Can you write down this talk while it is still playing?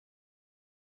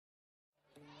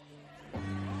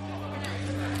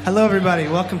Hello, everybody.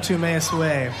 Welcome to Emmaus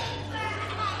Way.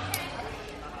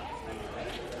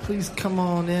 Please come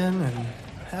on in and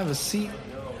have a seat.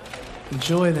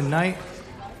 Enjoy the night.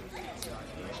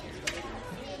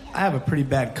 I have a pretty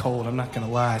bad cold, I'm not going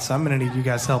to lie, so I'm going to need you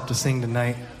guys' help to sing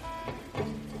tonight.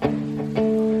 We're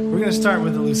going to start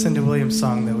with the Lucinda Williams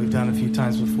song that we've done a few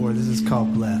times before. This is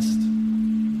called Blessed.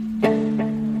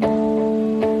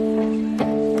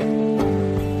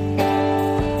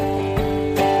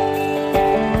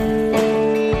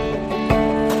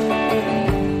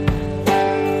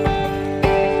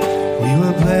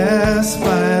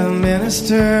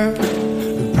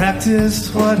 Who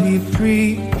practiced what he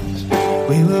preached.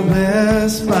 We were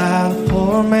blessed by the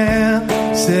poor man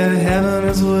who said heaven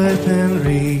is within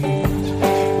reach.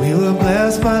 We were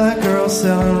blessed by the girl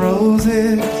selling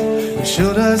roses who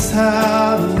showed us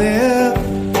how to live.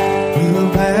 We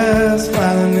were blessed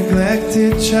by the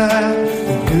neglected child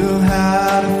who knew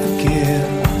how to forgive.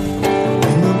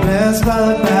 We were blessed by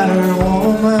the battered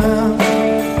woman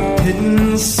who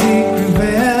didn't seek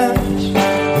revenge.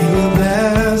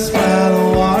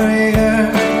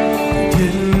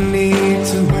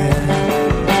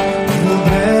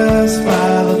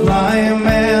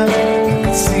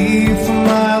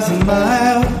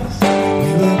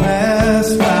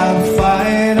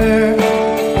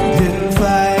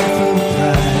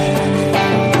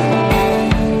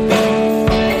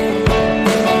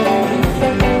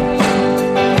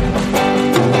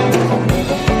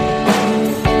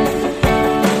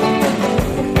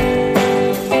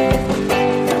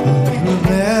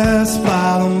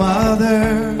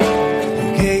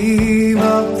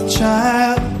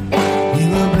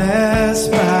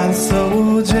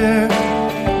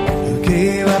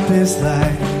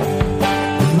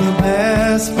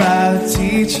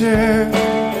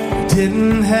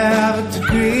 Didn't have a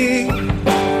degree. We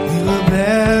were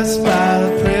blessed by the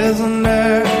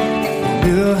prisoner who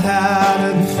knew how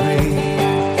to be free.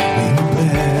 We were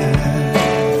blessed.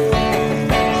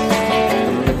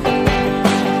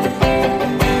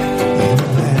 We were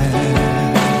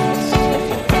blessed.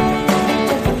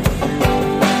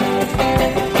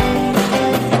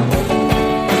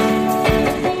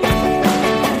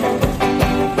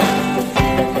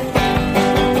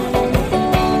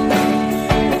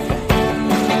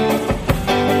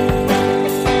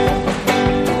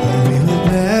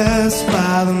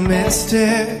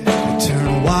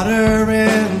 Turn water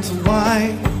into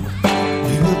wine.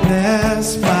 We were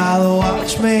blessed by the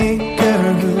watchmaker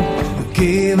who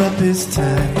gave up his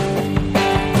time.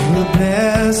 We were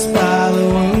blessed by the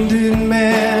wounded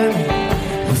man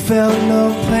who felt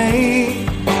no pain,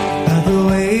 by the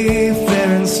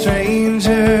wayfaring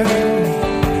stranger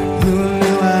who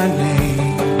knew our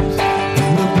names. We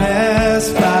were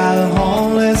blessed by the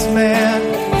homeless man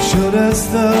who showed us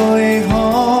the way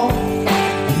home.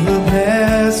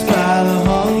 Blessed by the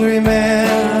hungry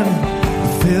man who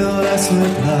filled us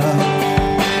with love.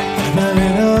 And a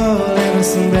little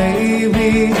innocent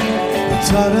baby who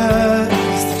taught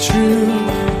us the truth.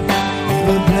 We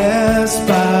were blessed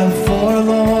by the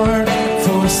forlorn,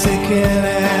 forsaken,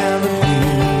 and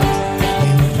abused. We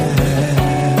were blessed.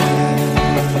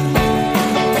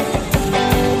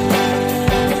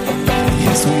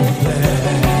 Yes, we were blessed.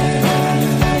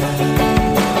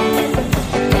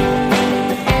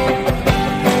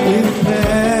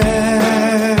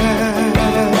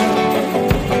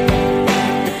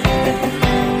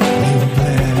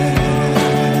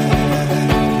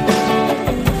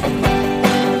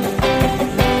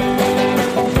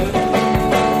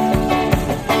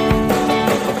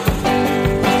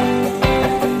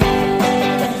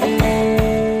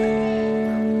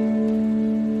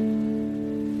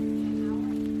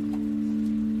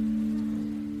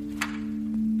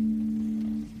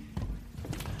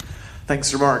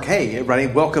 Thanks, Mark. Hey, everybody.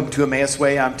 Welcome to Emmaus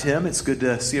Way. I'm Tim. It's good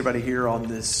to see everybody here on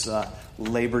this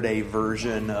Labor Day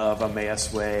version of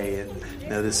Emmaus Way. And you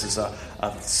know, this is a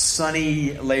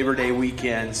sunny Labor Day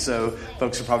weekend, so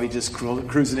folks are probably just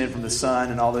cruising in from the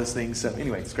sun and all those things. So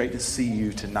anyway, it's great to see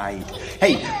you tonight.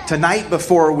 Hey, tonight,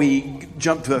 before we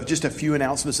jump to just a few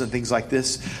announcements and things like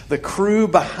this, the crew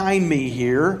behind me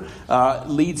here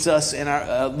leads us in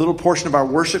a little portion of our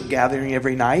worship gathering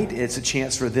every night. It's a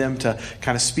chance for them to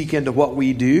kind of speak into what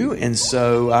we do. And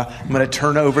so I'm going to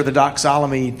turn over the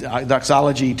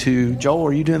doxology to Joel.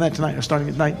 Are you doing that tonight or starting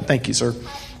at night? Thank you, sir.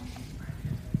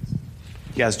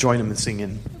 You guys join them in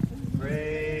singing.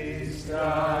 Praise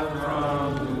God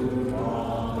from whom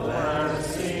all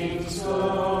blessings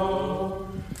flow.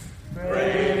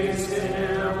 Praise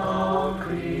Him, all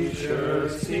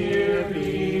creatures here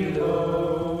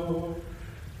below.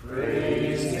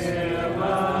 Praise Him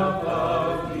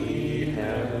above the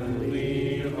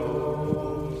heavenly host.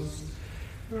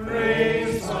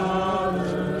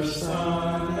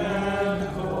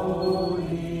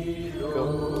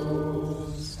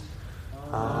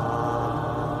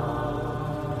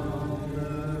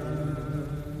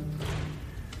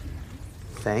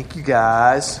 Thank you,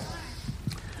 guys.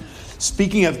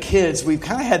 Speaking of kids, we've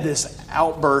kind of had this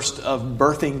outburst of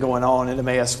birthing going on in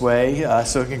Emmaus Way.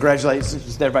 So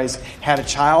congratulations to everybody's had a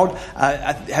child.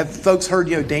 Have folks heard,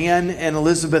 Dan and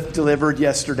Elizabeth delivered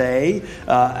yesterday.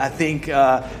 I think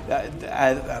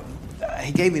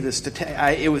he gave me this.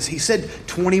 He said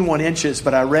 21 inches,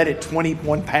 but I read it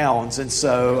 21 pounds, and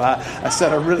so I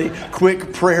said a really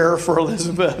quick prayer for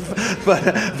Elizabeth. But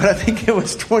I think it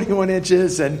was 21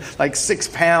 inches and like 6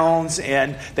 pounds,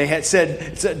 and they had said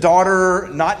it's a daughter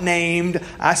not named.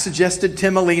 I suggested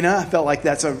Timelina. I felt like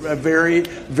that's a very,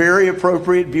 very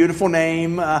appropriate, beautiful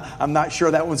name. I'm not sure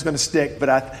that one's going to stick, but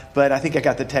I think I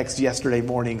got the text yesterday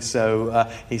morning, so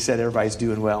he said everybody's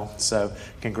doing well. So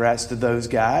congrats to those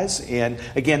guys. And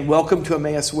again, welcome to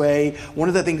Emmaus Way. One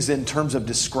of the things in terms of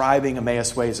describing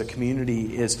Emmaus Way as a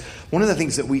community is one of the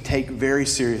things that we take very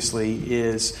seriously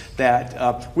is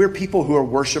that we're people who are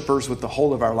worshipers with the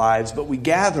whole of our lives, but we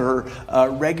gather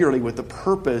regularly with the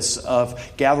purpose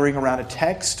of gathering around a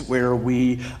text where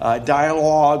we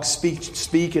dialogue,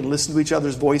 speak and listen to each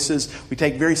other's voices. We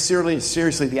take very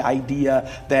seriously the idea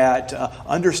that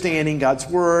understanding God's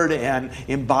Word and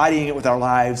embodying it with our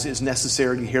lives is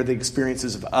necessary to hear the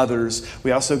experiences of others.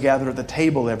 We also gather at the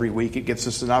table every week. It gives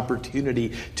us an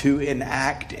opportunity to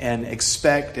enact and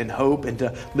expect and hope and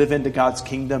to live into God's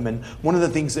kingdom. And one of the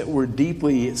things that we're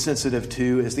deeply sensitive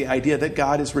to is the idea that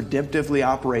God is redemptively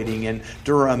operating in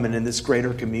Durham and in this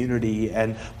greater community.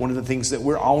 And one of the things that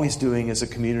we're always doing as a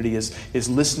community is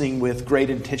listening with great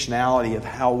intentionality of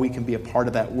how we can be a part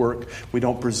of that work. We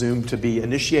don't presume to be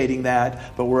initiating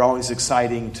that, but we're always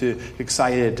excited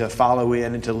to follow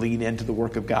in and to lean into the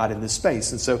work of God in this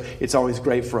space. And so it's always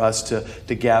great for us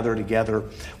to gather together.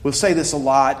 We'll say this a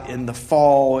lot in the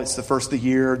fall. It's the first of the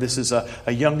year. This is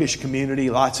a youngish community,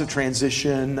 lots of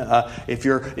transition. If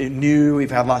you're new, we've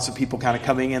had lots of people kind of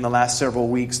coming in the last several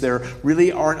weeks. There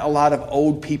really aren't a lot of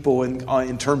old people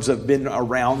in terms of been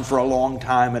around for a long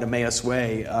time at Emmaus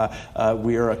Way.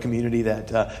 We are a community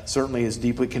that certainly is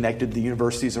deeply connected to the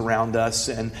universities around us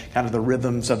and kind of the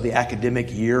rhythms of the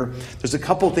academic year. There's a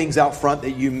couple things out front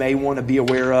that you may want to be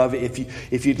aware of.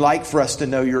 If you'd like for us to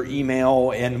know your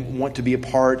email and want to be a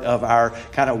part of our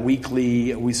kind of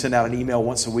weekly, we send out an email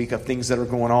once a week of things that are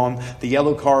going on. The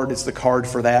yellow card is the card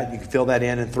for that. You can fill that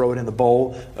in and throw it in the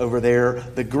bowl over there.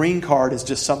 The green card is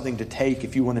just something to take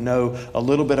if you want to know a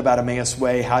little bit about Emmaus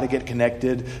Way, how to get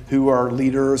connected, who are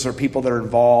leaders or people that are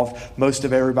involved. Most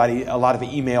of everybody, a lot of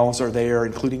emails are there,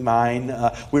 including mine.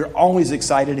 We're always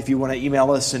excited if you want to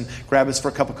email us and grab us for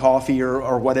a cup of coffee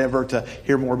or whatever to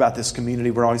hear more about this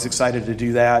community. We're always excited to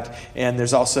do that. And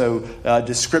there's also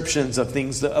descriptions of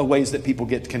things, ways that people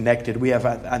get connected. We have,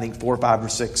 I think, 4, 5, or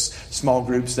 6 small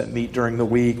groups that meet during the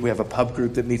week. We have a pub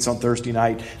group that meets on Thursday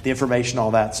night. The information,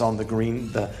 all that's on the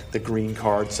green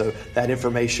card. So that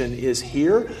information is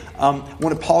here. I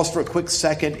want to pause for a quick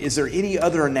second. Is there any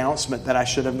other announcement that I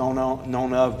should have known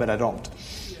of, but I don't?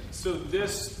 So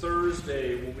this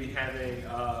Thursday we'll be having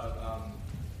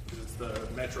it's the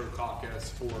Metro Caucus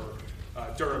for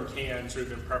Durham Can, sort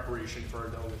of in preparation for our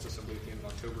delegates assembly at the end of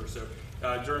October. So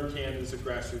Durham Can is a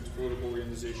grassroots political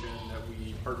organization that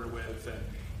we partner with, and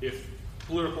if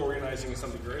political organizing is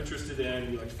something you're interested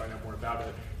in, you'd like to find out more about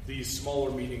it, these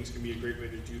smaller meetings can be a great way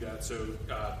to do that. So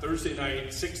Thursday night,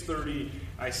 6:30,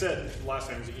 I said last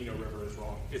time it was at Eno River is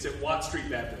wrong. It's at Watt Street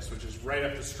Baptist, which is right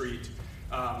up the street.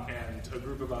 And a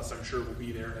group of us, I'm sure, will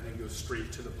be there and then go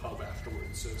straight to the pub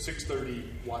afterwards. So 6:30,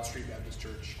 Watt Street Baptist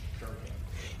Church, Durham Can.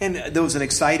 And there was an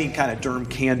exciting kind of Durham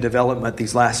Can development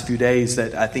these last few days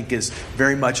that I think is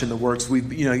very much in the works. We've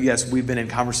been in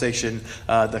conversation,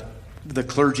 the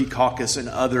clergy caucus and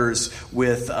others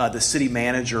with the city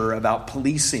manager about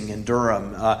policing in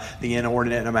Durham, the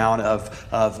inordinate amount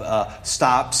of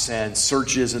stops and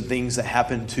searches and things that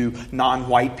happen to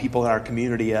non-white people in our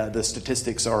community. The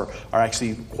statistics are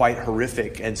actually quite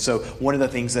horrific. And so one of the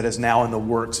things that is now in the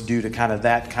works due to kind of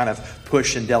that kind of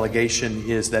push and delegation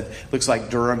is that it looks like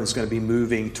Durham is going to be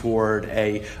moving toward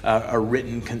a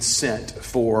written consent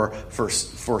for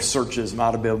searches and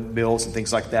automobiles and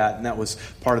things like that. And that was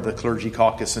part of the clergy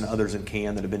caucus and others in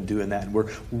Can that have been doing that. And we're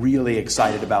really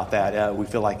excited about that. We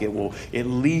feel like it will at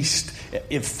least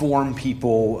inform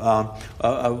people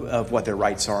of what their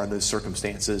rights are in those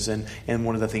circumstances. And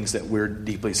one of the things that we're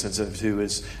deeply sensitive to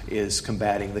is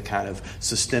combating the kind of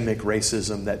systemic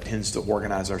racism that tends to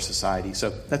organize our society. So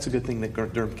that's a good thing that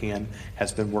Durham Can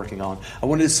has been working on. I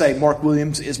wanted to say Mark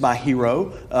Williams is my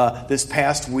hero. This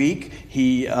past week,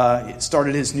 he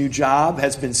started his new job,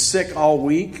 has been sick all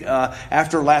week.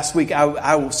 After last week, week,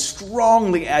 I will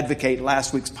strongly advocate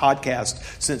last week's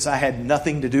podcast since I had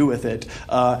nothing to do with it.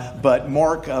 But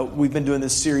Mark, we've been doing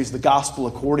this series, The Gospel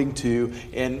According to,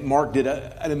 and Mark did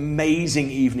an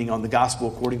amazing evening on The Gospel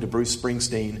According to Bruce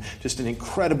Springsteen. Just an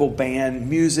incredible band,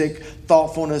 music,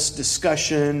 thoughtfulness,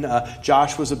 discussion.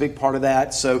 Josh was a big part of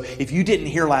that. So if you didn't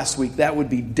hear last week, that would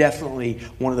be definitely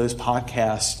one of those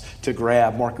podcasts to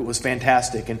grab. Mark, it was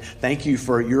fantastic. And thank you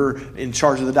for you're in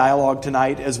charge of the dialogue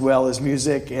tonight as well as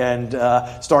music and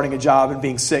starting a job and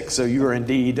being sick. So you are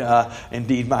indeed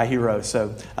my hero.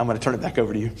 So I'm going to turn it back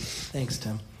over to you. Thanks,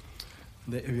 Tim.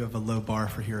 You have a low bar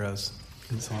for heroes.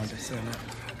 It's hard to say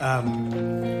that.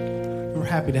 We're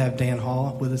happy to have Dan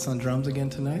Hall with us on drums again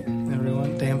tonight,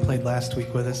 everyone. Dan played last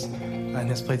week with us and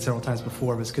has played several times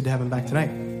before, but it's good to have him back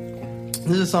tonight.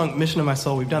 This is a song, Mission of My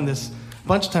Soul. We've done this a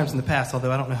bunch of times in the past,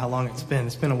 although I don't know how long it's been.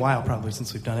 It's been a while probably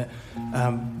since we've done it.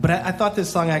 But I thought this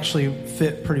song actually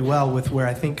fit pretty well with where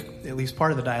I think at least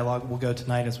part of the dialogue will go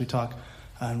tonight as we talk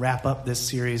and wrap up this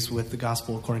series with the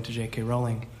Gospel According to J.K.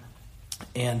 Rowling.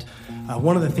 And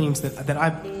one of the themes that I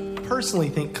personally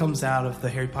think comes out of the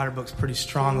Harry Potter books pretty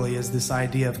strongly is this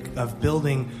idea of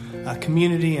building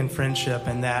community and friendship,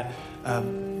 and that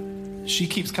she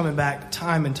keeps coming back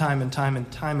time and time and time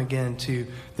and time again to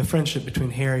the friendship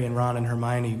between Harry and Ron and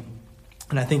Hermione.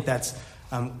 And I think that's,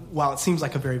 while it seems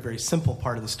like a very, very simple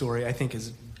part of the story, I think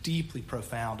is deeply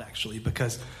profound, actually,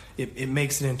 because it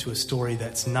makes it into a story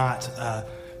that's not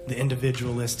the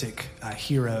individualistic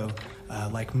hero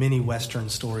like many Western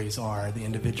stories are, the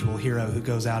individual hero who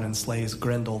goes out and slays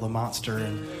Grendel the monster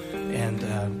and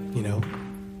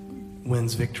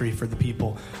wins victory for the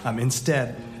people.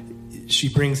 Instead, she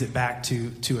brings it back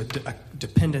to a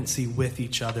dependency with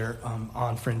each other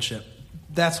on friendship.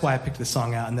 That's why I picked this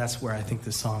song out, and that's where I think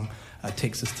this song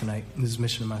takes us tonight. This is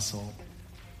Mission of My Soul.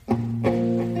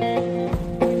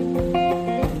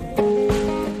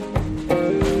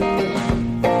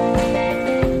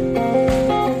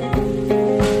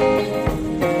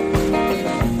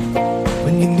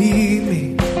 When you need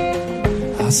me,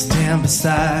 I'll stand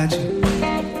beside you.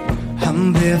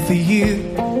 I'm there for you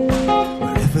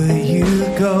wherever you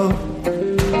go.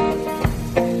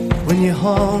 When you're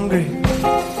hungry,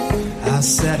 I'll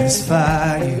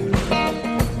satisfy you.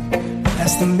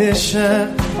 That's the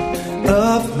mission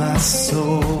of my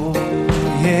soul.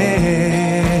 Yeah,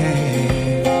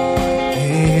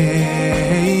 yeah,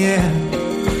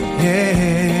 yeah,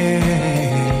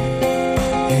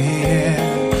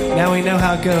 yeah. Now we know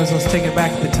how it goes. Let's take it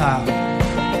back to the top.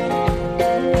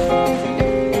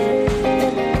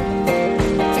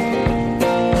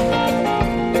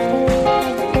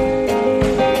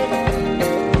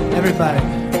 Everybody,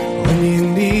 when you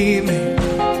need me,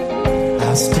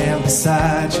 I'll stand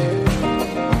beside you.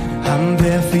 I'm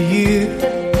there for you,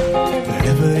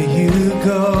 wherever you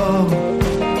go.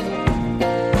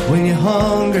 When you're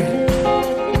hungry,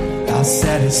 I'll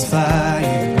satisfy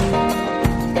you.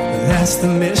 That's the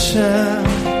mission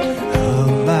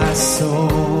of my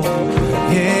soul.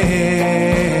 Yeah.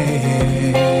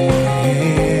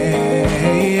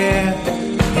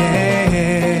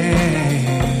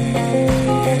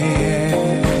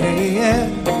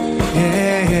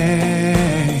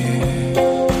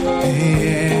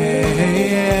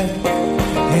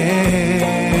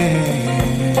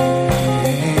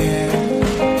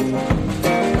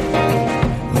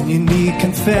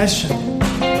 Confession,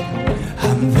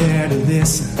 I'm there to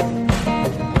listen.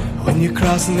 When you're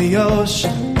crossing the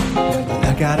ocean, but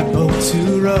I got a boat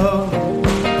to row.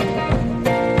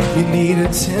 If you need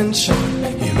attention,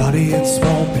 your audience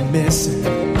won't be missing.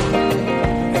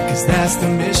 'Cause that's the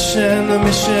mission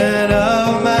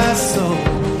of my soul.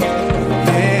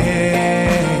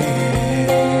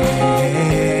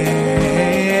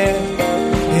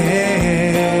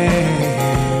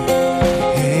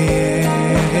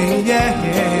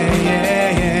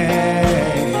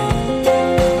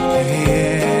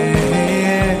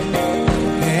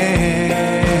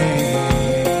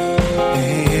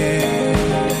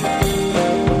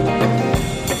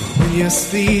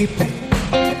 Sleeping,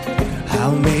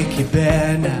 I'll make you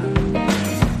bed now.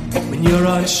 When you're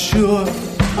unsure,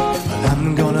 well,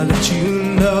 I'm gonna let you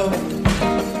know.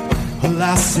 Well,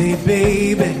 I say,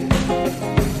 baby,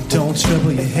 don't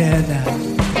trouble your head now.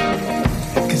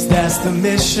 'Cause that's the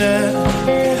mission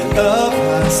of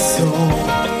my soul.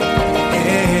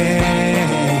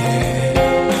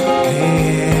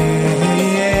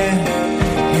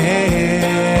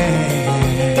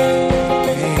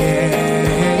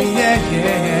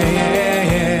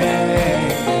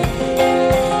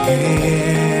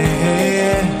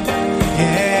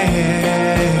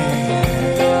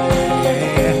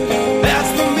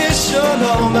 That's the mission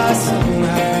of my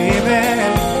soul.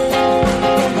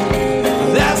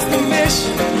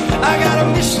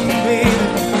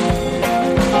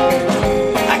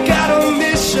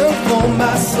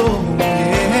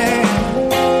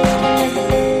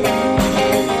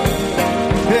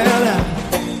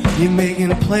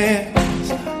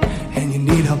 plans and you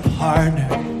need a partner,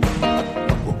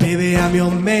 well, baby, I'm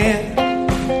your man.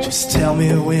 Just tell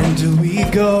me, when do we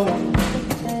go?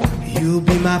 You'll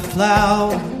be my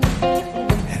flower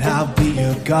and I'll be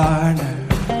your gardener,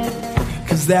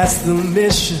 'cause that's the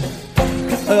mission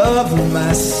of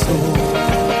my soul.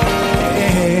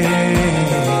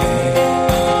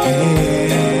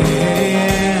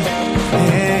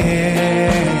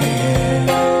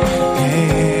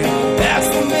 That's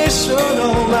the mission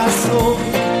of my soul.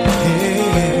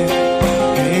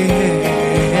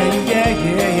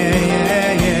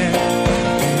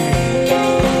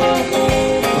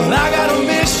 Well, I got a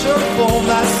mission for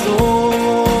my soul.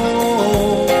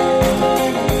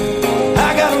 I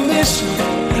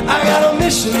got a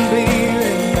mission, baby.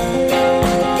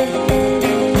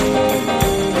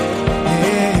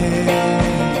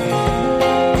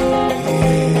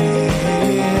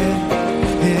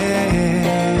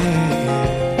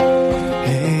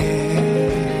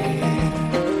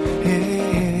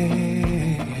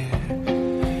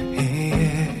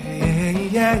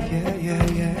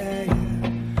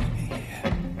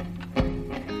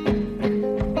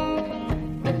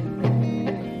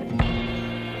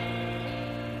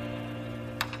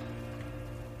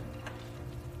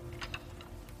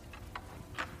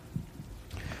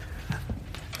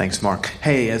 Thanks, Mark.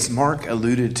 Hey, as Mark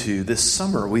alluded to, this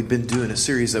summer we've been doing a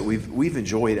series that we've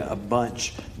enjoyed a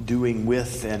bunch doing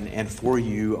with and for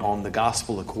you on the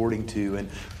gospel according to. And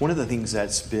one of the things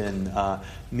that's been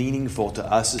meaningful to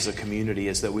us as a community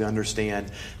is that we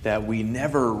understand that we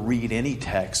never read any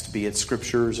text, be it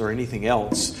scriptures or anything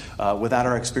else, without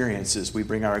our experiences. We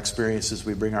bring our experiences,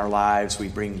 we bring our lives, we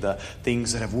bring the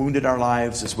things that have wounded our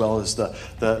lives, as well as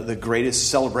the greatest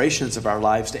celebrations of our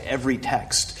lives to every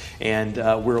text. And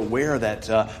we're aware that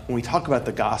when we talk about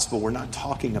the gospel, we're not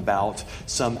talking about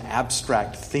some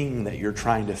abstract thing that you're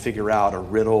trying to figure out, a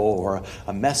riddle or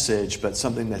a message, but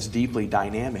something that's deeply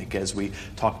dynamic. As we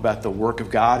talk about the work of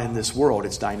God in this world,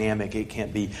 it's dynamic. It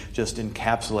can't be just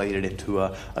encapsulated into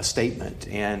a statement.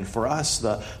 And for us,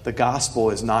 the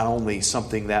gospel is not only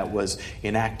something that was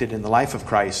enacted in the life of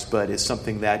Christ, but is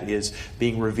something that is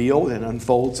being revealed and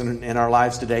unfolds in our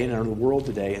lives today and in the world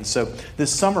today. And so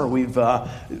this summer, we've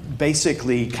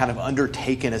basically kind of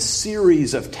undertaken a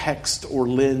series of text or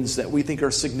lens that we think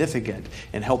are significant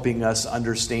in helping us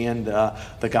understand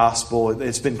the gospel.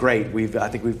 It's been great. I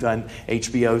think we've done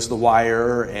HBO's The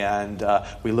Wire, and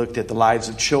we looked at the lives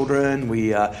of children.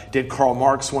 We did Karl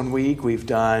Marx one week. We've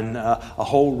done a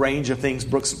whole range of things,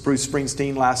 Bruce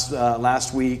Springsteen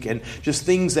last week, and just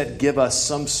things that give us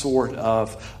some sort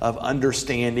of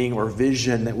understanding or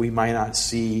vision that we might not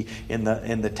see in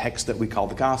the text that we call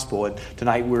the gospel. And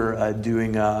tonight we're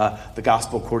doing the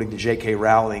gospel according to J.K.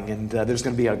 Rowling, and there's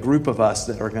going to be a group of us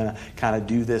that are going to kind of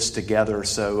do this together.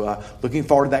 So looking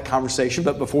forward to that conversation.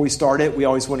 But before we start it, we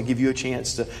always want to give you a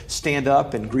chance to stand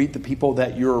up and greet the people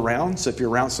that you're around. So if you're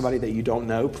around somebody that you don't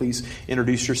know, please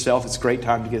introduce yourself. It's a great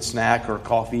time to get a snack or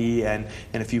coffee, and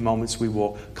in a few moments we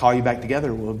will call you back together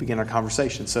and we'll begin our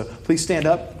conversation. So please stand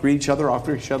up, greet each other,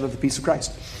 offer each other the peace of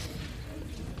Christ.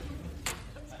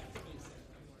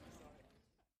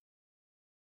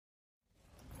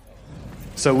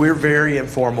 So we're very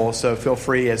informal, so feel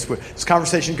free as this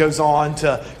conversation goes on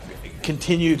to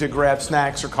continue to grab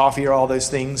snacks or coffee or all those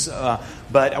things.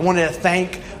 But I wanted to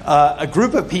thank a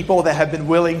group of people that have been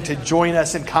willing to join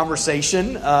us in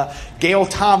conversation. Gail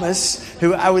Thomas,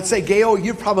 who I would say, Gail,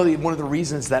 you're probably one of the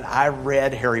reasons that I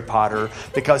read Harry Potter,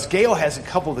 because Gail has a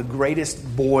couple of the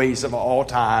greatest boys of all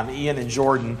time, Ian and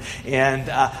Jordan. And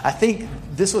I think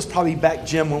this was probably back,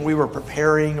 Jim, when we were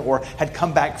preparing or had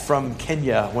come back from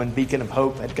Kenya when Beacon of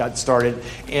Hope had got started.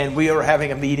 And we were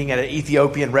having a meeting at an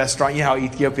Ethiopian restaurant. You know how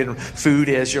Ethiopian food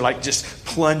is. You're like just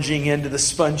plunging into the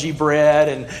spongy bread.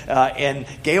 And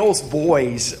Gail's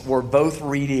boys were both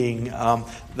reading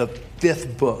the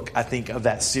 5th book, I think, of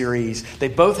that series. They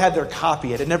both had their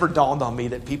copy. It never dawned on me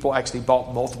that people actually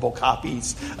bought multiple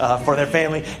copies for their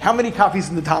family. How many copies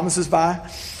did the Thomases buy?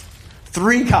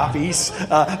 3 copies,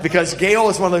 because Gail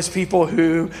is one of those people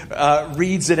who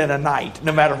reads it in a night,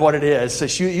 no matter what it is. So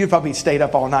you probably stayed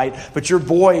up all night, but your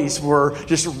boys were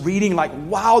just reading like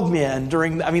wild men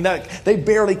they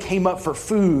barely came up for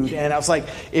food. And I was like,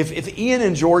 if Ian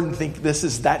and Jordan think this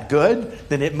is that good,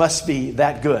 then it must be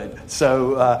that good.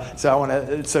 So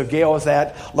Gail is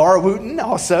that. Laura Wooten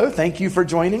also, thank you for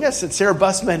joining us. And Sarah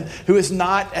Bussman, who is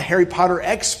not a Harry Potter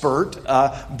expert,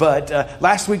 but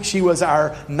last week she was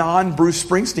our Bruce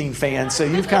Springsteen fan, so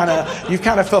you've kind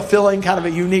of fulfilling kind of a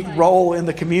unique role in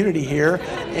the community here,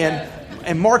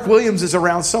 and Mark Williams is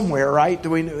around somewhere, right?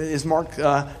 Is Mark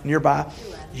nearby?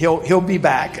 he'll be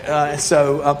back.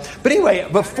 But anyway,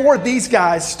 before these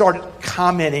guys started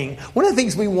commenting, one of the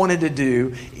things we wanted to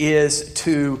do is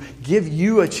to give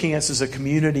you a chance as a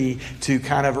community to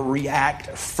kind of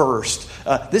react first.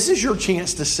 This is your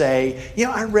chance to say,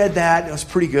 I read that, it was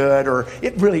pretty good, or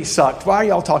it really sucked. Why are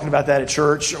y'all talking about that at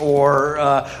church? Or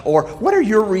what are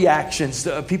your reactions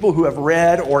to people who have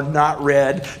read or not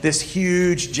read this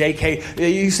huge JK?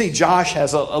 You see Josh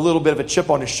has a little bit of a chip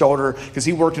on his shoulder because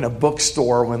he worked in a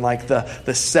bookstore when like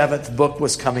the seventh book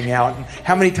was coming out. And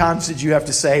how many times did you have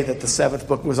to say that the seventh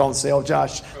book was on sale,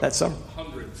 Josh, that summer?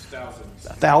 Hundreds,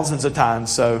 thousands of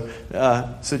times. So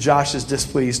Josh is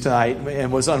displeased tonight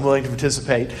and was unwilling to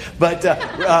participate. But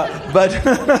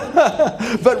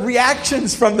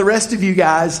reactions from the rest of you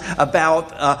guys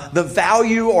about the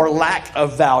value or lack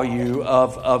of value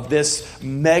of this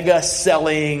mega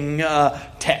selling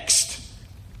text.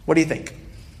 What do you think?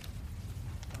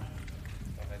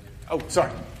 Oh,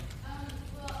 sorry. Well,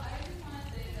 I just want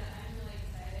to say that I'm really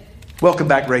excited. Welcome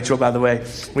back, Rachel, by the way.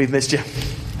 We've missed you. Because,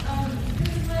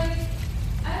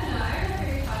 I don't know, I read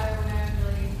Harry Potter when I was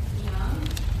really young,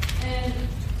 and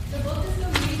the book is so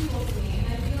meaningful to me,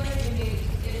 and I feel like it makes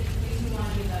me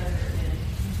want to be a better person.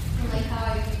 And,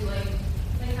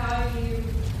 how I view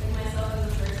myself as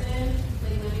a person,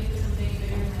 living for something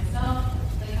bigger than myself,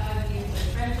 how I view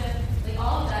friendship,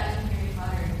 all of that is in Harry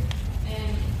Potter.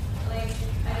 And, I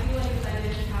feel like if I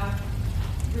didn't have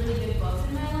really good books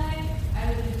in my life,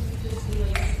 I would just be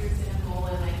super cynical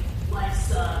and life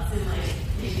sucks and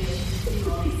maybe I should just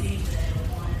do all these things that I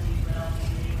don't want to do, but I'll do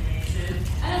anyways. And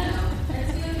I don't know. I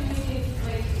just feel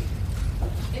like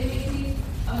it makes me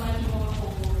a much more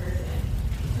hopeful person.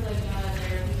 To know that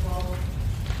there are people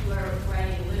who are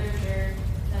writing literature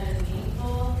that is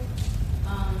meaningful.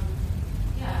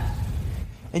 Yeah.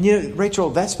 And Rachel,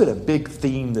 that's been a big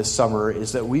theme this summer,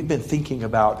 is that we've been thinking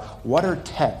about what are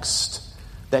texts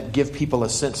that give people a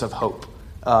sense of hope.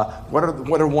 What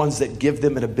are ones that give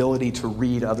them an ability to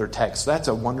read other texts? That's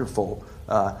a wonderful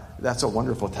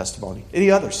testimony.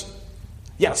 Any others?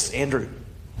 Yes, Andrew.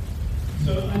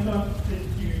 So I'm not a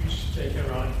huge J.K.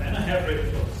 Rowling fan. I have read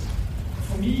the books.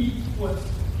 For me, what's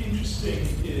interesting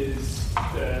is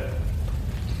the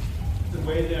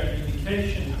way they're an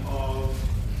indication of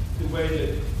the way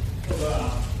that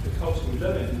the culture we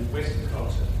live in, the Western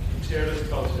culture, materialist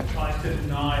culture, tries to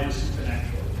deny the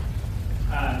supernatural.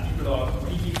 People are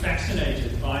really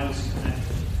fascinated by the supernatural.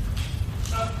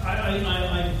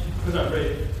 Because I've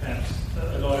read perhaps a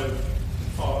lot of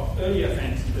far earlier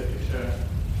fantasy literature,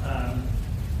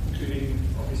 including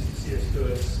obviously C.S.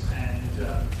 Lewis and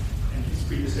his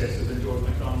predecessors, and George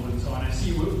MacDonald and so on. I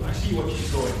see what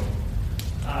she's doing,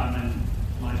 and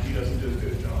mind he doesn't do a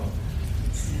good job.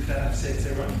 If that upsets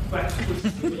everyone. But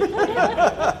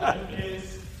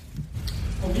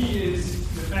for me is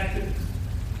the fact that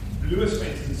Lewis, for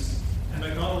instance, and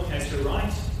MacDonald had to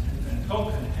write, and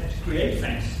Tolkien had to create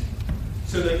fantasy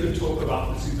so they could talk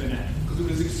about the supernatural, because it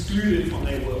was excluded from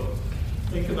their world.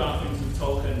 Think about things with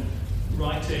Tolkien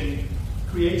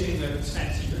creating the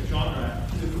fantasy genre.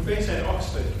 The professor at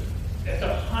Oxford, at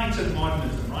the height of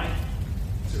modernism, right?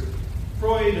 So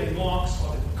Freud and Marx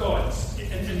are the gods.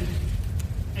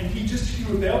 And he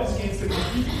rebels against the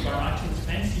completely by writing this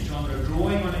fantasy genre,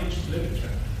 drawing on ancient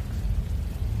literature.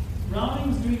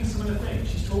 Rowling's doing a similar thing.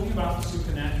 She's talking about the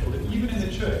supernatural, and even in the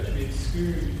church, we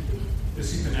exclude the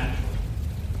supernatural.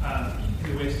 In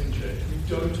the Western church, we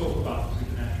don't talk about the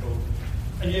supernatural.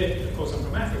 And yet, of course, I'm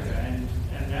from Africa, and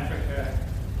in Africa,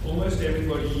 almost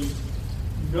everybody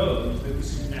knows that the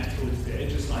supernatural is there,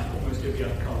 just like almost every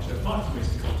other culture, apart from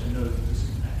Western culture, knows that the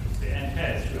supernatural is there, and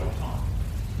has throughout time.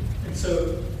 And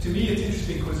so, to me, it's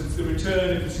interesting because it's the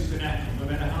return of the supernatural, no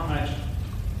matter how much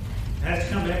it has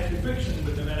to come back to fiction,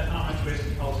 but no matter how much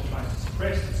Western culture tries to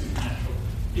suppress the supernatural,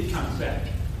 it comes back.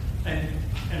 And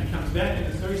it comes back in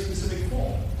this very specific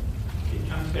form. It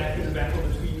comes back as a battle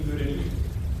between good and evil.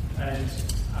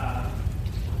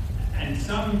 And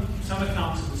some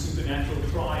accounts of the supernatural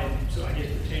try and, so I guess,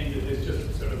 pretend that there's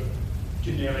just a sort of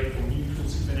generic or neutral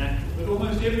supernatural. But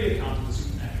almost every account of the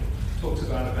supernatural talks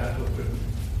about a battle of good and evil.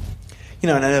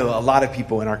 And I know a lot of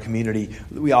people in our community,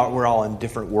 we're all in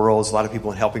different worlds, a lot of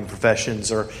people in helping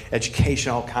professions or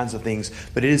education, all kinds of things.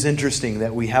 But it is interesting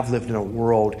that we have lived in a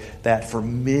world that for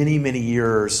many, many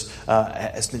years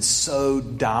has been so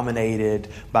dominated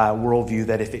by a worldview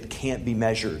that if it can't be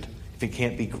measured, if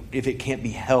it can't be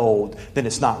held, then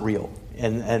it's not real.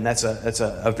 And that's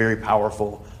a very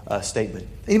powerful statement.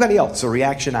 Anybody else? A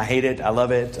reaction? I hate it. I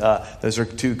love it. Those are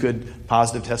two good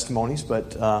positive testimonies.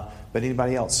 But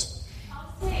anybody else?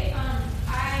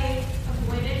 I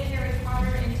avoided Harry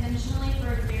Potter intentionally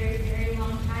for a very, very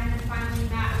long time, and finally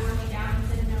Matt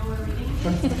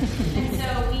And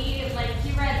so he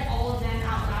read all of them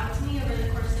out loud to me over the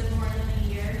course of more than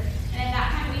a year. And at that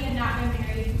time, we had not been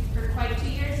married for quite 2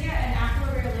 years yet. And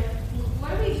afterward, we were like, what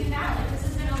do we do now? Like, this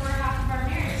has been over half of our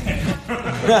marriage.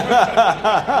 But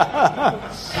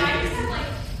I just have,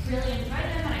 really enjoyed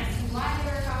them, and I see why they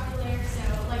were popular. So,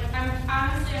 I'm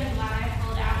glad I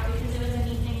held out, because it was a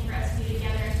neat thing for us to do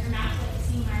together, and for Matt to,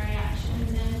 see my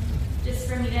reactions, and just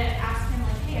for me to ask him,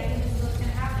 hey, I think this is what's going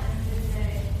to happen, and he would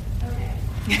say, okay.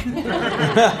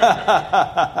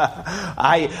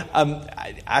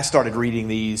 I started reading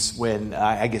these when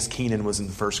I guess Keenan was in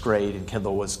the first grade and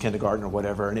Kendall was kindergarten or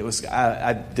whatever, and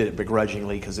I did it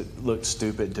begrudgingly because it looked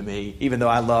stupid to me, even though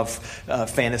I love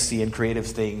fantasy and creative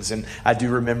things. And I do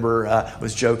remember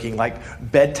was joking,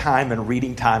 bedtime and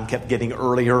reading time kept getting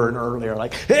earlier and earlier.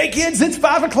 Hey kids, it's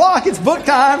 5:00, it's book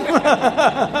time.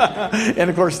 And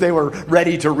of course they were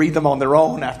ready to read them on their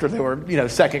own after they were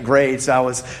second grade, so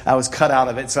I was cut out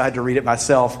of it, so I had to read it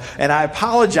myself. And I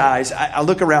apologize. I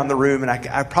look around the room, and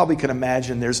I probably can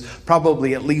imagine there's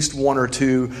probably at least one or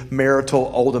two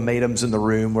marital ultimatums in the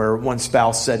room where one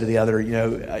spouse said to the other,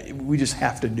 we just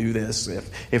have to do this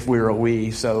if we're a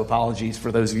we. So apologies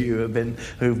for those of you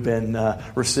who've been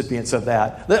recipients of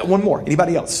that. One more.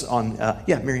 Anybody else on?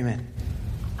 Mary Ann.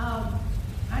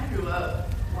 I grew up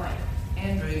like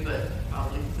Andrew, but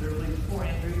probably literally before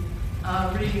Andrew,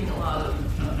 reading a lot of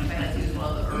fantasy.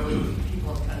 One of the early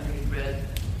people in the country who read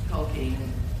Tolkien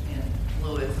and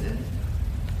Lewis and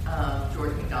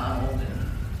George MacDonald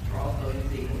and Charles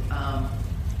Bukowski.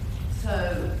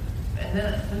 And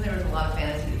then there was a lot of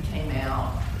fantasy that came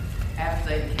out after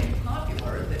they became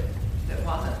popular that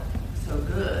wasn't so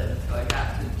good. So I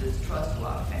got to distrust a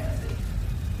lot of fantasy.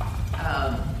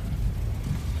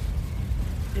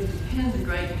 It depends a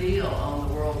great deal on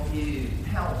the worldview.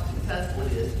 How successful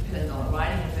it is depends on the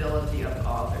writing ability of the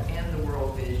author and the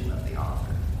world vision of the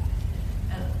author.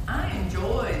 And I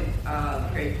enjoyed the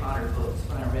Harry Potter books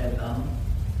when I read them,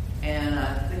 and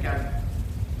I think I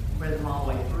read them all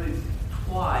the way through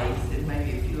twice, and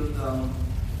maybe a few of them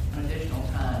an additional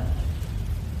time.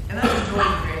 And I enjoyed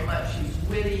it very much. She's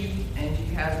witty, and she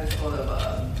has this sort of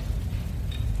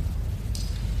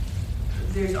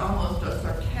there's almost a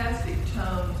sarcastic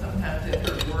tone sometimes in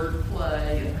her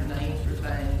wordplay and her names for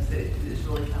things that is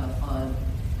really kind of fun.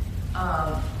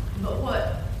 But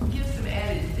what gives some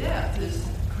added depth is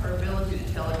her ability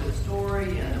to tell a good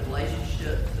story and the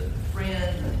relationships of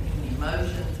friends and human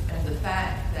emotions, and the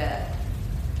fact that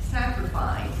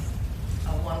sacrifice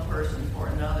of one person for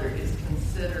another is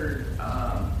considered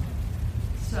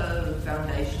so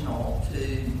foundational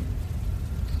to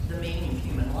the meaning of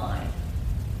human life.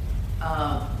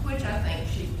 Which I think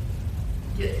she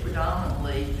gets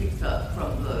predominantly picks up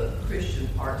from the Christian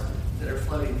parts that are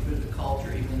floating through the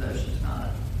culture, even though she's not,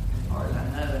 as far as I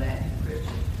know, an active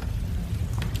Christian.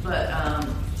 But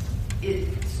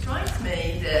it strikes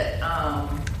me that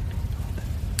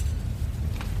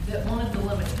that one of the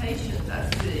limitations I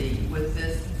see with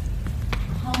this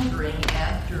hungering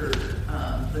after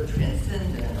the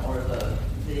transcendent or the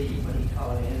what do you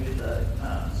call it, Andrew, the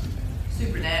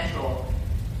supernatural.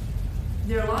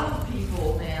 There are a lot of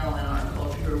people now in our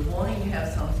culture who are wanting to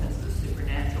have some sense of the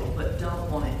supernatural, but don't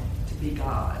want it to be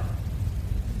God.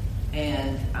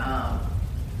 And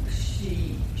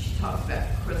she talks about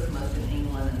Christmas in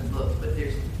England in the book, but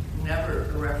there's never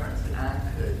a reference that I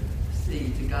could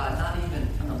see to God, not even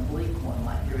an oblique one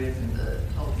like there is in the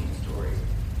Tolkien stories.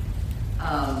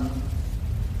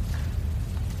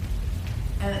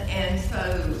 And so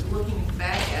looking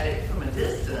back at it from a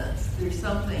distance, there's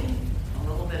something a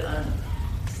little bit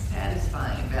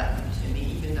unsatisfying about them to me,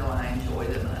 even though I enjoy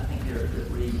them and I think they're a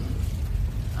good read.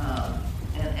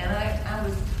 And I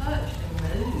was touched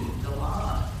and moved a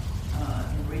lot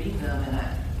in reading them, and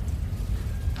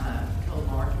I told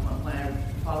Mark when I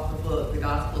bought the book, The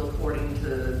Gospel According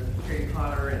to Harry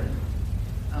Potter,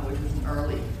 and which was an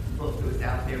early book that was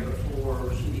out there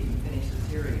before she even finished the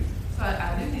series. So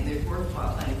I do think there's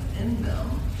worthwhile things in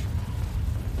them.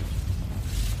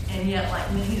 And yet,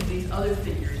 like many of these other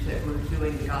figures that we're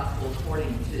doing the gospel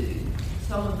according to,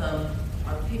 some of them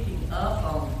are picking up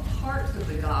on parts of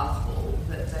the gospel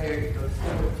that they go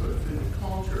sort of through the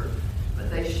culture, but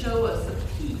they show us a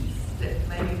piece that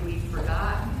maybe we've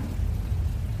forgotten.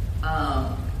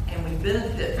 And we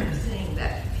benefit from seeing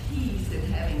that piece and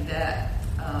having that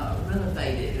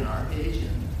renovated in our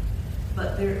vision.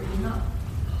 But they're not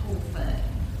the whole thing.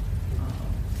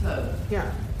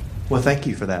 Yeah. Well, thank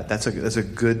you for that. That's a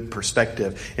good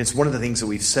perspective. It's one of the things that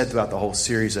we've said throughout the whole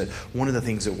series, that one of the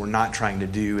things that we're not trying to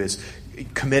do is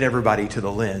commit everybody to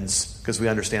the lens because we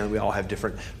understand that we all have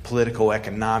different political,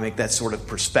 economic, that sort of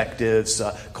perspectives,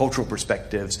 cultural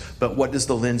perspectives. But what does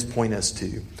the lens point us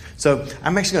to? So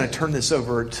I'm actually going to turn this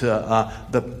over to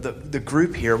the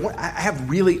group here. I have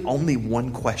really only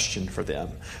one question for them.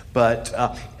 But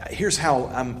here's how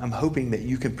I'm hoping that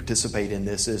you can participate in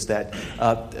this, is that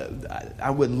I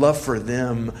would love for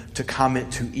them to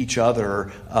comment to each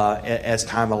other as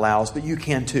time allows, but you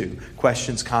can too.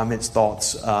 Questions, comments,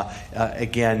 thoughts.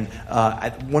 Again,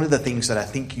 one of the things that I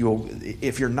think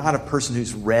if you're not a person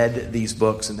who's read these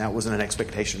books, and that wasn't an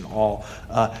expectation at all,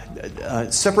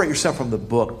 separate yourself from the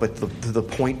book, but the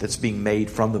point that's being made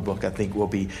from the book I think will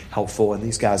be helpful. And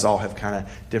these guys all have kind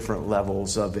of different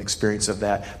levels of experience of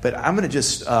that. But I'm going to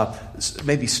just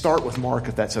maybe start with Mark,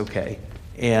 if that's okay.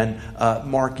 And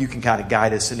Mark, you can kind of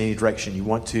guide us in any direction you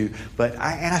want to. But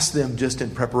I asked them just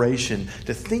in preparation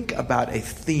to think about a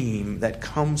theme that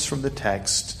comes from the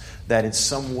text that in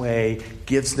some way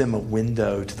gives them a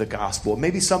window to the gospel.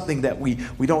 Maybe something that we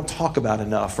don't talk about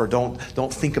enough, or don't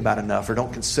think about enough, or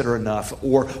don't consider enough,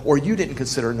 or you didn't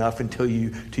consider enough until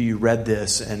you read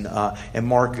this. And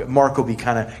Mark will be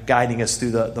kind of guiding us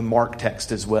through the Mark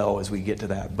text as well as we get to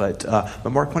that. But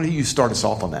Mark, why don't you start us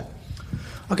off on that?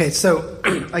 Okay, so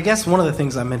I guess one of the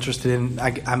things I'm interested in,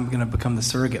 I'm going to become the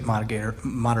surrogate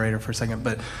moderator for a second,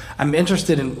 but I'm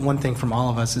interested in one thing from all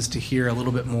of us is to hear a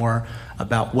little bit more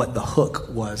about what the hook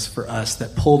was for us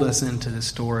that pulled us into the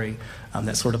story,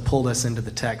 that sort of pulled us into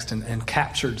the text and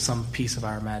captured some piece of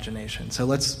our imagination. So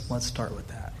let's start with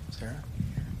that. Sarah?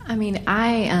 I mean,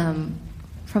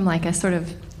 from like a sort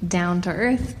of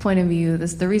down-to-earth point of view,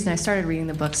 the reason I started reading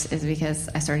the books is because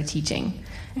I started teaching.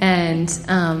 And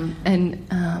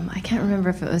I can't remember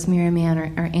if it was Miriam Ann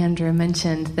or Andrew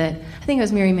mentioned that, I think it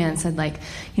was Miriam Ann said, like,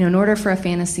 in order for a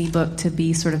fantasy book to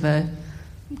be sort of a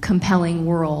compelling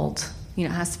world, it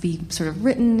has to be sort of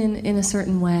written in a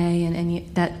certain way,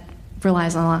 and that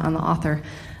relies a lot on the author.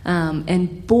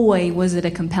 And boy, was it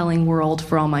a compelling world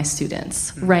for all my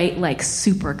students, right? Like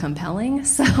super compelling.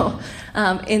 So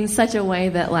in such a way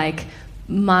that like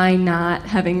my not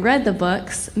having read the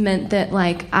books meant that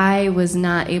like I was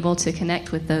not able to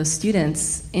connect with those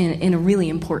students in a really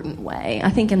important way. I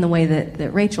think in the way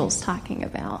that Rachel's talking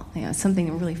about,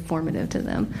 something really formative to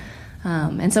them.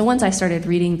 And so once I started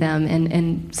reading them,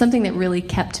 and something that really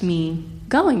kept me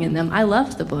going in them, I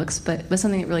loved the books, but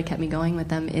something that really kept me going with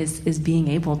them is being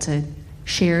able to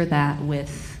share that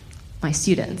with my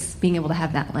students, being able to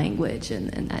have that language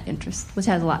and that interest, which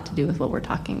has a lot to do with what we're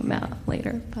talking about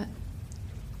later. But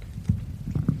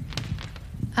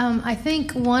I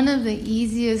think one of the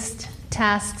easiest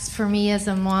tasks for me as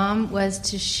a mom was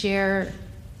to share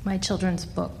my children's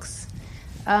books.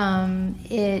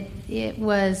 It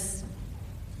was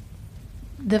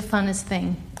the funnest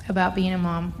thing about being a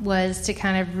mom, was to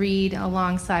kind of read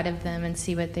alongside of them and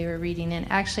see what they were reading. And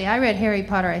actually, I read Harry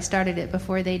Potter. I started it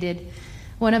before they did.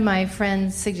 One of my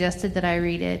friends suggested that I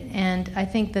read it, and I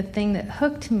think the thing that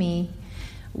hooked me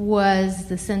was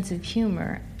the sense of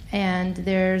humor. And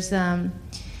there's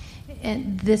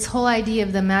and this whole idea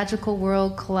of the magical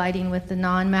world colliding with the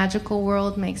non-magical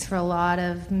world makes for a lot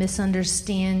of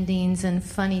misunderstandings and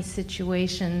funny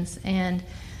situations. And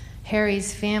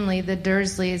Harry's family, the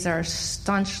Dursleys, are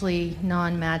staunchly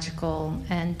non-magical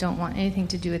and don't want anything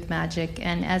to do with magic.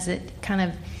 And as it kind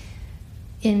of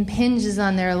impinges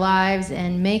on their lives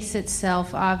and makes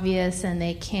itself obvious and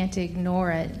they can't ignore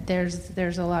it,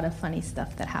 there's a lot of funny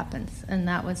stuff that happens. And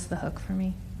that was the hook for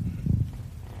me.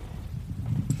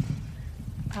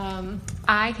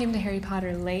 I came to Harry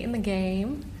Potter late in the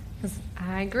game because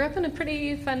I grew up in a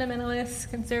pretty fundamentalist,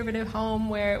 conservative home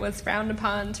where it was frowned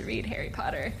upon to read Harry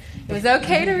Potter. It was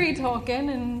okay to read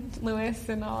Tolkien and Lewis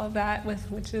and all of that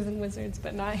with witches and wizards,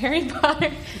 but not Harry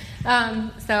Potter.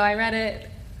 So I read it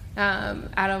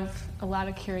out of a lot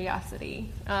of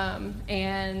curiosity,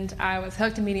 and I was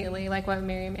hooked immediately, like what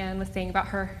Miriam Ann was saying about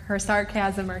her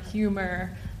sarcasm, her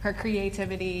humor, her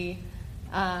creativity.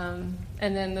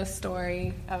 And then the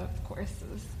story, of course,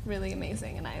 is really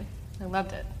amazing, and I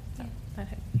loved it. So that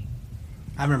hit me.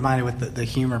 I'm reminded with the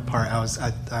humor part. I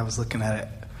was looking at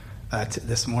it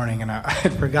this morning, and I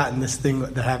had forgotten this thing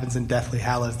that happens in Deathly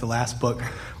Hallows, the last book,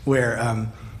 where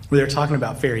they're talking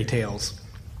about fairy tales,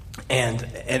 and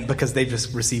because they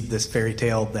just received this fairy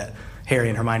tale that Harry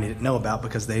and Hermione didn't know about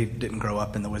because they didn't grow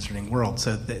up in the wizarding world.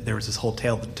 So there was this whole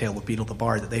tale, the tale of Beedle the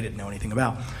Bard, that they didn't know anything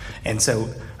about. And so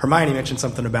Hermione mentioned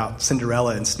something about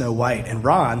Cinderella and Snow White, and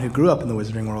Ron, who grew up in the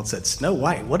wizarding world, said, "Snow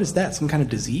White, what is that? Some kind of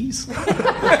disease?"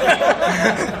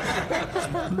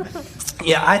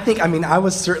 Yeah, I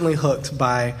was certainly hooked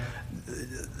by...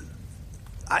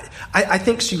 I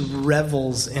think she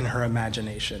revels in her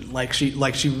imagination. Like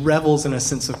she revels in a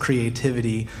sense of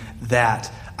creativity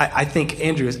that I think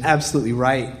Andrew is absolutely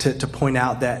right to point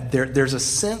out that there's a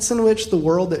sense in which the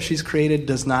world that she's created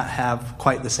does not have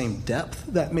quite the same depth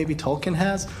that maybe Tolkien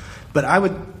has. But I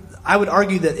would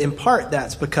argue that in part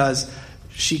that's because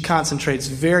she concentrates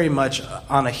very much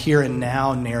on a here and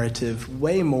now narrative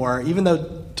way more, even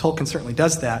though Tolkien certainly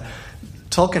does that.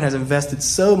 Tolkien has invested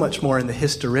so much more in the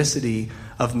historicity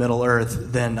of Middle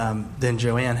Earth than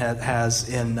Joanne has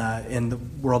in the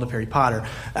world of Harry Potter.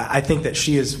 I think that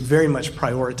she is very much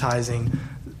prioritizing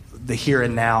the here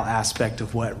and now aspect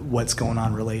of what's going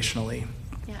on relationally.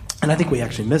 Yeah. And I think we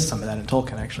actually miss some of that in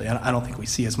Tolkien, actually. I don't think we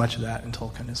see as much of that in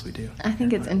Tolkien as we do. I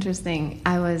think it's interesting.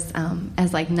 I was,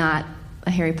 as like not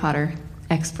a Harry Potter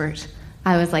expert,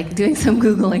 I was like doing some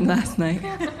Googling last night.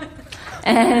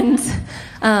 And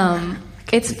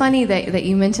it's funny that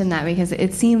you mentioned that, because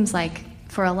it seems like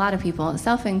for a lot of people,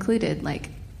 self included, like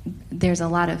there's a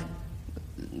lot of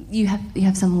you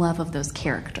have some love of those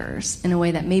characters in a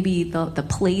way that maybe the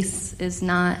place is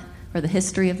not, or the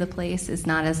history of the place is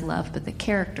not as loved, but the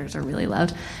characters are really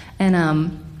loved. And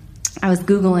I was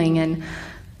Googling and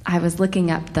I was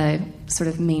looking up the sort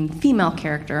of main female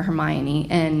character, Hermione,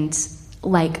 and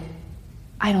like,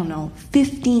 I don't know,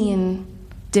 15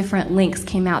 different links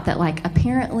came out that like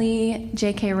apparently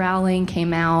J.K. Rowling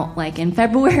came out like in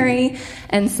February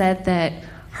and said that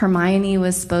Hermione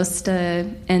was supposed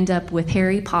to end up with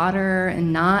Harry Potter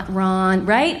and not Ron,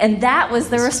 right? And that was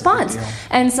the response.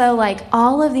 And so like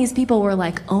all of these people were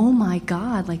like, oh my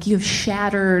God, like you've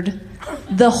shattered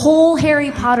the whole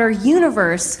Harry Potter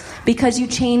universe because you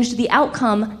changed the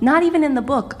outcome, not even in the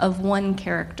book, of one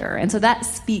character. And so that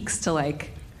speaks to like,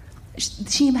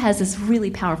 she has this really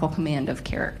powerful command of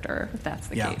character, if that's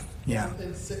the case. Yeah.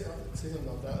 And say something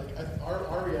about that. Like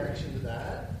our reaction to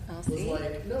that was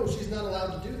like, no, she's not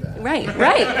allowed to do that. Right. Yeah.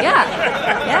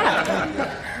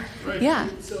 Right. Yeah.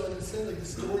 So in a sense, like the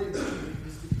story has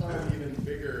become even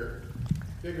bigger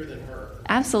than her.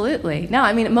 Absolutely. No,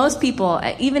 I mean, most people,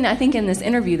 even I think in this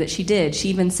interview that she did, she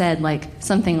even said like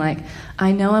something like,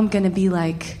 I know I'm going to be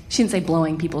like, she didn't say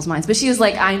blowing people's minds, but she was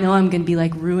like, I know I'm going to be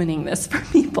like ruining this for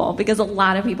people, because a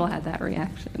lot of people had that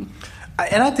reaction.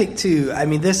 And I think too, I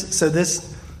mean, I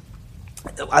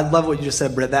love what you just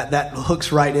said, Britt. That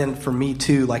hooks right in for me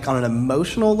too, like on an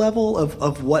emotional level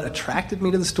of what attracted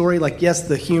me to the story. Like, yes,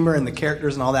 the humor and the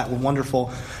characters and all that were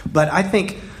wonderful, but I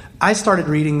think I started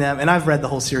reading them, and I've read the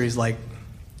whole series like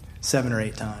 7 or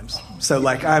 8 times. So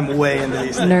like I'm way into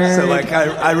these things. Nerd. So like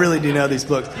I really do know these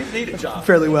books. You need a job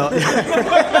fairly well.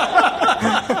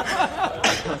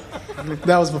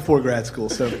 That was before grad school,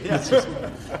 so it's just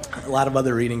a lot of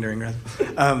other reading during grad school.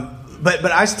 But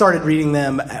I started reading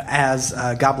them as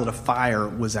Goblet of Fire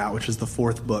was out, which was the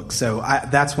 4th book. So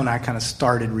that's when I kind of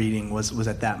started reading, was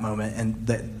at that moment.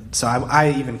 And so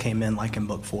I even came in like in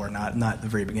book 4, not the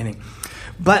very beginning.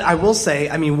 But I will say,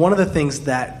 I mean, one of the things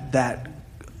that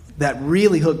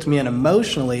really hooked me in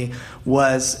emotionally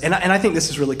was, and I think this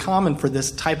is really common for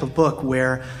this type of book,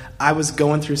 where I was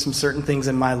going through some certain things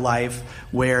in my life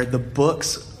where the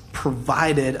books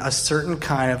provided a certain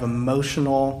kind of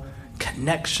emotional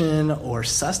connection or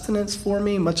sustenance for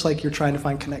me, much like you're trying to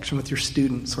find connection with your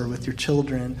students or with your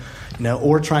children,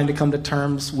 or trying to come to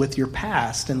terms with your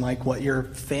past and like what your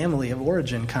family of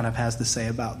origin kind of has to say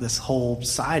about this whole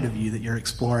side of you that you're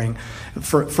exploring.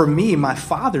 For me, my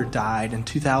father died in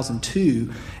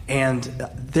 2002, and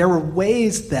there were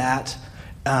ways that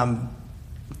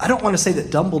I don't want to say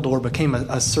that Dumbledore became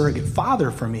a surrogate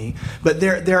father for me, but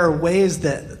there are ways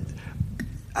that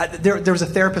there was a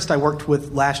therapist I worked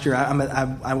with last year.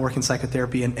 I work in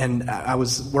psychotherapy, and I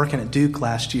was working at Duke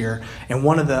last year, and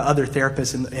one of the other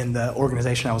therapists in the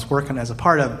organization I was working as a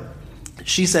part of,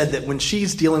 she said that when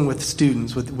she's dealing with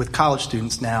students, with college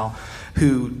students now,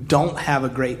 who don't have a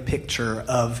great picture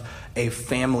of a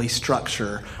family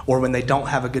structure, or when they don't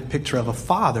have a good picture of a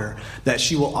father, that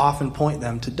she will often point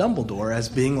them to Dumbledore as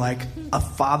being like a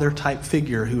father-type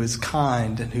figure who is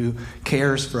kind and who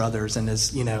cares for others, and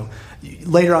is,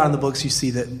 later on in the books you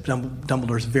see that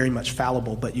Dumbledore is very much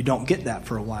fallible, but you don't get that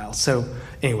for a while. So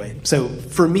anyway, so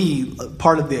for me,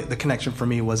 part of the connection for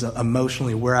me was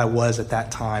emotionally where I was at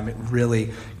that time. It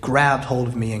really grabbed hold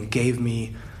of me and gave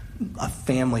me a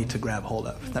family to grab hold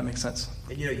of, if that makes sense.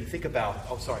 And you think about,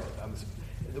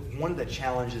 one of the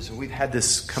challenges, and we've had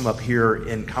this come up here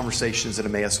in conversations at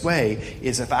Emmaus Way,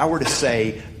 is if I were to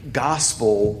say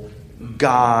gospel,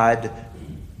 God,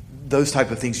 those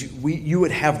type of things, you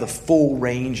would have the full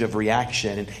range of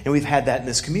reaction. And we've had that in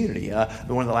this community.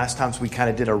 One of the last times we kind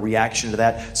of did a reaction to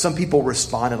that, some people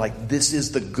responded like, this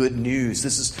is the good news.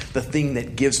 This is the thing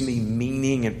that gives me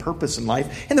meaning and purpose in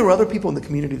life. And there were other people in the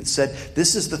community that said,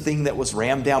 this is the thing that was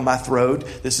rammed down my throat.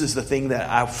 This is the thing that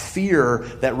I fear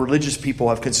that religious people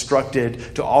have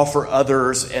constructed to offer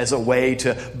others as a way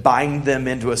to bind them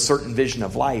into a certain vision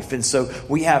of life. And so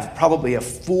we have probably a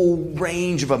full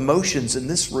range of emotions in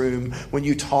this room when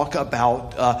you talk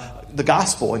about the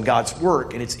gospel and God's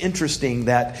work. And it's interesting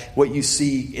that what you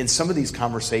see in some of these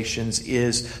conversations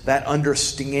is that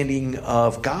understanding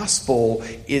of gospel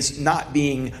is not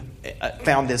being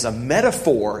found as a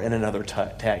metaphor in another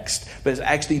text, but it's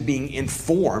actually being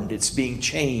informed. It's being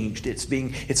changed.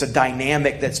 It's a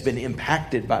dynamic that's been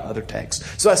impacted by other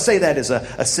texts. So I say that as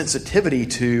a sensitivity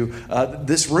to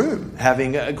this room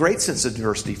having a great sense of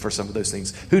diversity for some of those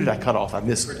things. Who did I cut off? I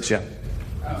missed this. Yeah.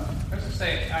 I was just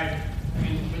saying, I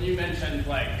mean, when you mentioned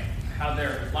like how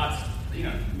there are lots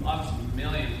of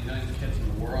millions and millions of kids in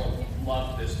the world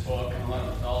love this book, and a lot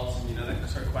of adults, and that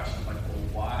sort of question of like,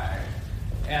 well, why?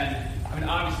 And I mean,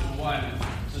 obviously, one,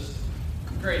 just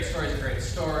great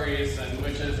stories, and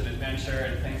witches and adventure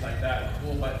and things like that,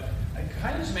 cool. But it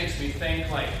kind of just makes me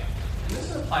think like, and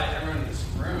this would apply to everyone in this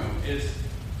room, is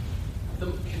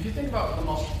if you think about the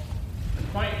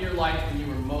point in your life when you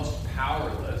were most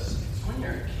powerless, it's when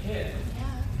you're a kid.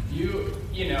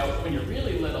 Yeah. When you're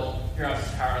really little, you're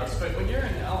obviously powerless. But when you're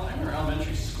in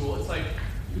elementary school, it's like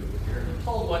you're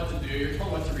told what to do, you're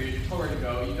told what to read, you're told where to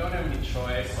go. You don't have any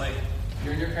choice. Like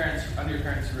you're under your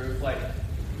parents' roof. Like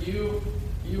you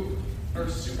are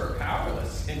super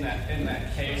powerless in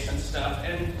that case and stuff.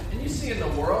 And you see in the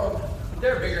world,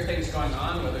 there are bigger things going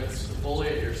on, whether it's the bully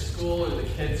at your school or the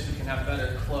kids who can have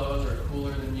better clothes or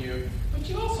cooler than you. But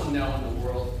you also know in the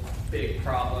world big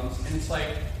problems. And it's like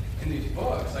in these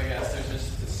books, I guess, there's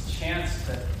just this chance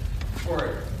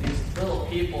for these little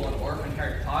people in orphan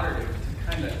Harry Potter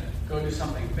to kind of go do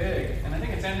something big. And I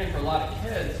think it's ending for a lot of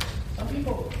kids. Some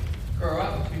people grow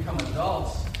up to become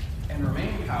adults and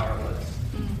remain powerless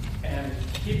and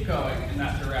keep going in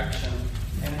that direction.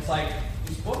 And it's like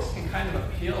these books can kind of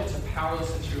appeal to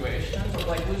powerless situations, but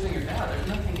like losing your dad, there's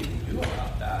nothing you can do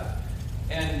about that.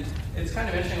 And it's kind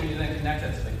of interesting when you then connect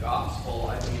it to the gospel.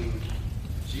 I mean,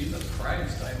 Jesus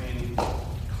Christ,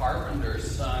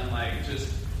 Carpenter's son, like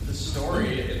just the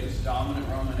story in this dominant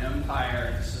Roman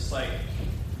Empire, it's just like,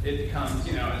 it becomes,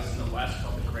 as in the West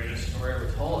called the greatest story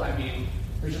ever told. I mean,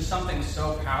 there's just something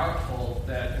so powerful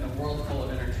that in a world full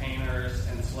of entertainers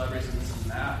and celebrities and this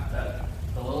and that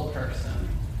the little person,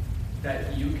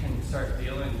 that you can start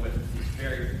dealing with these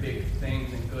very big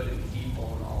things and good and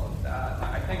evil and all of that. And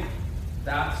I think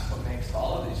that's what makes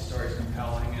all of these stories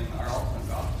compelling, and our ultimate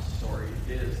gospel story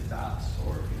is that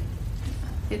story.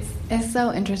 It's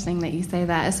so interesting that you say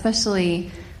that,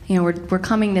 especially, we're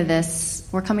coming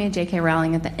to J.K.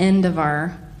 Rowling at the end of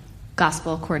our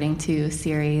Gospel According to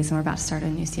series, and we're about to start a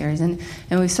new series, and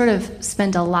we've sort of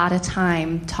spent a lot of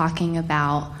time talking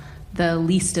about the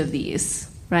least of these,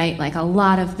 right? Like a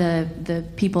lot of the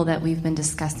people that we've been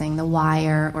discussing, The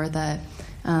Wire, or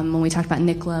when we talked about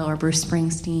Nick Lowe or Bruce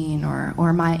Springsteen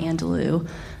or Maya Angelou,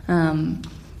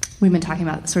 we've been talking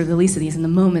about sort of the least of these and the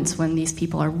moments when these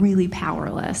people are really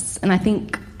powerless. And I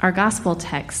think our gospel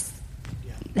text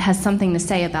has something to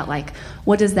say about, like,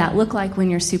 what does that look like when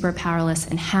you're super powerless,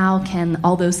 and how can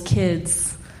all those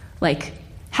kids, like,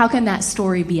 how can that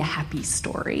story be a happy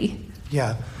story?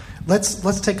 Yeah.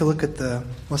 Let's take a look at the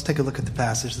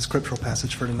passage, the scriptural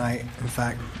passage for tonight. In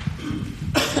fact,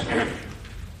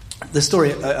 this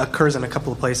story occurs in a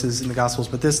couple of places in the Gospels,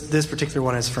 but this particular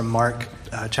one is from Mark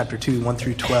chapter 2, 1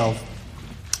 through 12.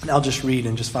 And I'll just read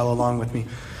and just follow along with me.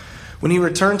 When he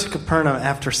returned to Capernaum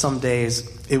after some days,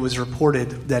 it was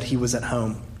reported that he was at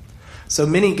home. So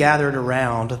many gathered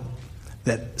around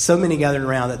that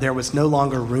there was no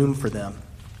longer room for them,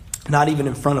 not even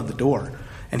in front of the door,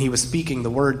 and he was speaking the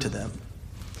word to them.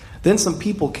 Then some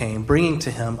people came, bringing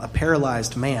to him a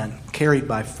paralyzed man carried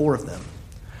by 4 of them.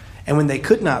 And when they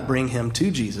could not bring him to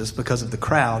Jesus because of the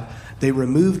crowd, they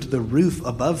removed the roof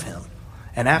above him,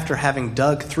 and after having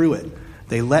dug through it,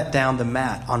 they let down the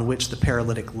mat on which the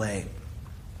paralytic lay.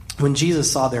 When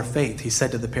Jesus saw their faith, he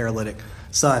said to the paralytic,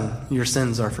 "Son, your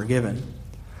sins are forgiven."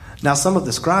 Now some of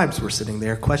the scribes were sitting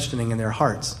there, questioning in their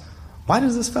hearts, "Why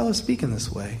does this fellow speak in this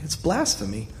way? It's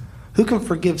blasphemy. Who can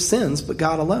forgive sins but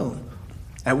God alone?"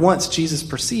 At once Jesus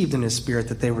perceived in his spirit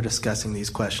that they were discussing these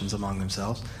questions among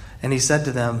themselves, and he said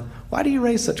to them, "Why do you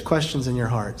raise such questions in your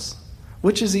hearts?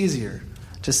 Which is easier,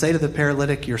 to say to the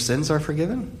paralytic, 'Your sins are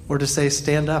forgiven,' or to say,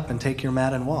 'Stand up and take your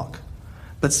mat and walk'?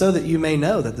 But so that you may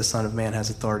know that the Son of Man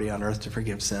has authority on earth to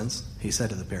forgive sins, he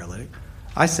said to the paralytic,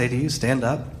 I say to you, stand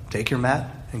up, take your mat,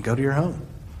 and go to your home.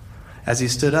 As he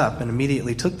stood up and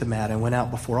immediately took the mat and went out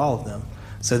before all of them,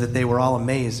 so that they were all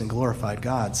amazed and glorified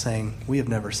God, saying, we have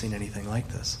never seen anything like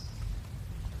this.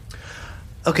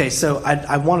 Okay, so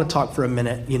I want to talk for a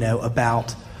minute,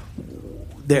 about,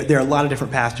 there are a lot of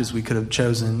different passages we could have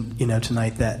chosen,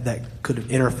 tonight that could have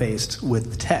interfaced with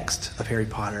the text of Harry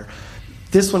Potter.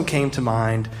 This one came to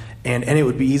mind, and it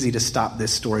would be easy to stop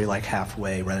this story like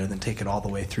halfway rather than take it all the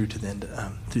way through to the end,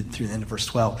 through the end of verse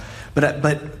 12.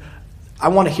 But I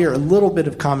want to hear a little bit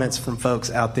of comments from folks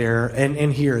out there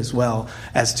and here as well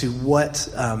as to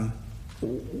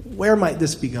where might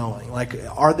this be going? Like,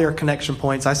 are there connection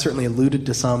points? I certainly alluded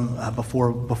to some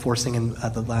before singing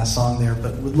the last song there,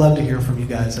 but would love to hear from you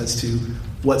guys as to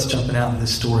what's jumping out in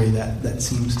this story that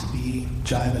seems to be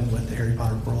jiving with the Harry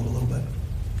Potter world a little bit.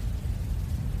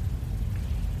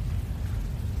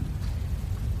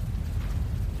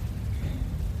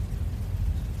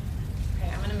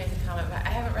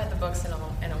 I haven't read the books in a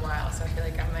while, so I feel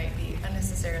like I might be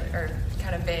unnecessarily or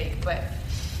kind of vague. But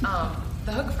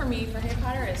the hook for me for Harry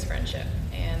Potter is friendship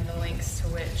and the lengths to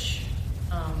which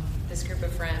this group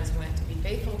of friends went to be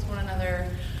faithful to one another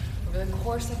over the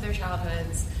course of their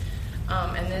childhoods.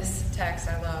 And this text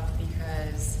I love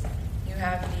because you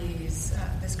have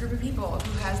this group of people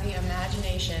who has the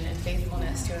imagination and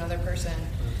faithfulness to another person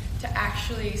to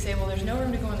actually say, well, there's no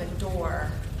room to go in the door.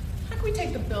 How can we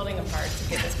take the building apart to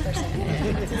get this person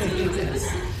in to see Jesus?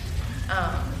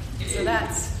 So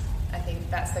I think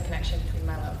that's the connection between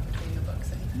my love between the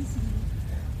books and this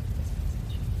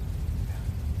message.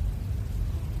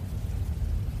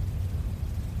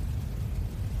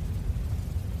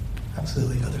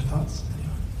 Absolutely. Other thoughts?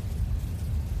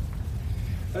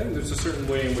 I think there's a certain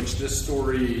way in which this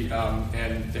story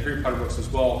and the Harry Potter books as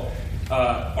well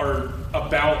are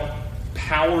about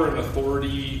power and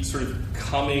authority sort of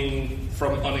coming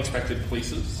from unexpected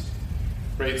places,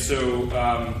 right? So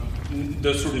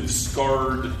the sort of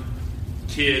scarred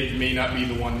kid may not be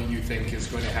the one that you think is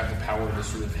going to have the power to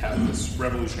sort of have this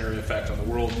revolutionary effect on the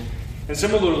world. And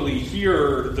similarly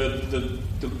here, the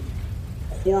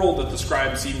quarrel that the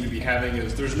scribes seem to be having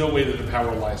is there's no way that the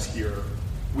power lies here,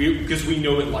 because we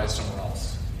know it lies somewhere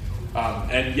else.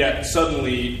 And yet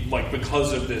suddenly, like,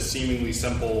 because of this seemingly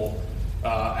simple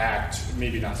act,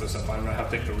 maybe not so simple, I don't know how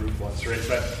thick the roof was, right?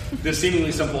 But this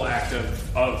seemingly simple act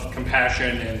of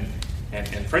compassion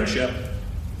and friendship,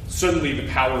 suddenly the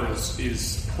power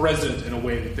is present in a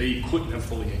way that they couldn't have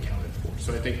fully accounted for.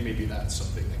 So I think maybe that's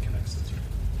something that connects the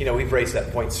two. We've raised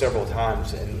that point several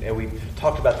times, and we've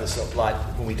talked about this a lot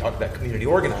when we talk about community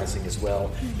organizing as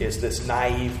well, is this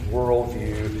naive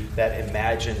worldview that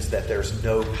imagines that there's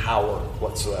no power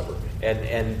whatsoever.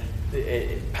 And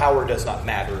power does not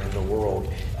matter in the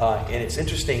world. And it's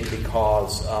interesting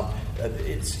because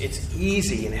it's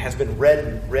easy, and it has been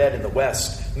read in the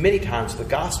West many times. The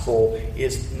gospel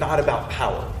is not about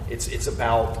power. It's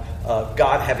about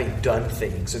God having done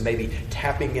things and maybe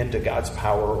tapping into God's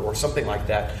power or something like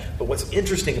that. But what's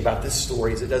interesting about this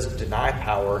story is it doesn't deny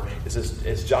power.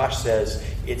 As Josh says,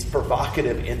 it's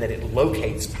provocative in that it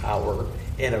locates power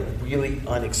in a really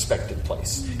unexpected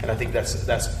place. And I think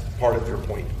that's part of your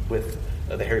point with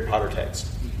the Harry Potter text.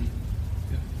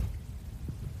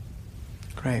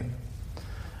 Great.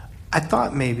 I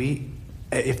thought maybe,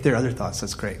 if there are other thoughts,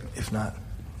 that's great. If not,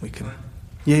 we can...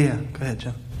 Yeah. Go ahead,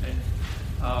 Jim. Okay.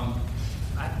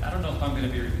 I don't know if I'm going to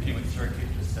be repeating what Sarah Kate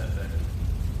just said, but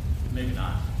maybe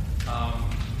not.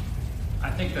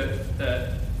 I think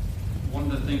that one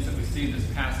of the things that we see in this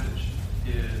passage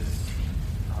is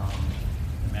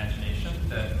imagination,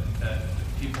 that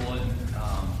people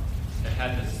that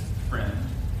had this friend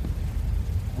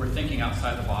were thinking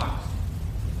outside the box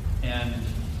and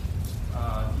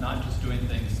not just doing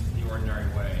things the ordinary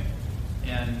way.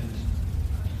 And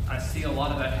I see a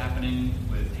lot of that happening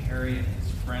with Harry and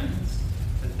his friends,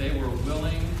 that they were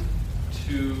willing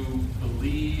to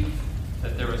believe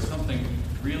that there was something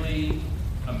really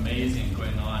amazing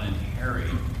going on in Harry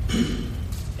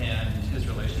and his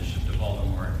relationship to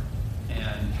Voldemort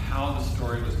and how the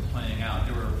story was playing out.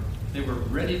 They were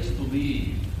ready to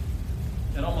believe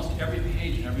that almost every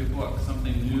page in every book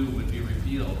something new would be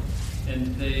revealed.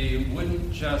 And they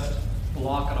wouldn't just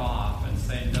block it off and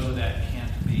say, no, that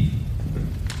can't be.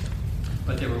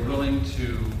 But they were willing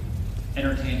to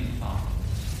entertain the thought.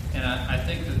 And I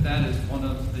think that is one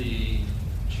of the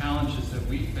challenges that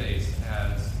we face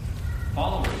as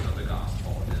followers of the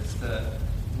gospel, is that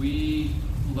we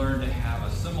learn to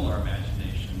have a similar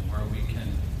imagination where we can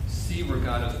see where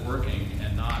God is working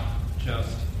and not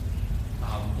just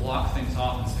block things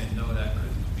off and say, no, that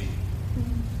couldn't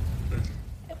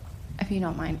If you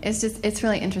don't mind, it's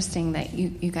really interesting that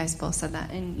you guys both said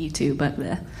that, and you too, but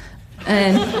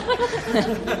and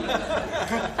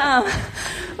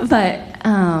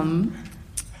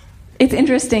it's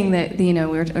interesting that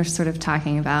we're sort of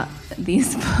talking about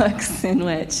these books in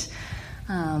which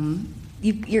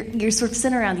you're sort of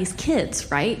sitting around these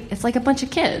kids, right? It's like a bunch of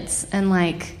kids, and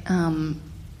like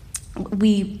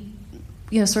we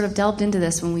sort of delved into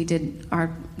this when we did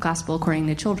our Gospel According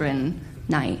to Children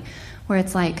night, where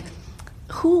it's like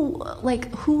who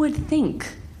would think,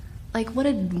 like, what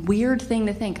a weird thing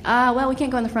to think. Well, we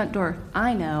can't go in the front door.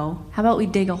 I know. How about we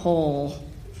dig a hole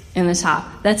in the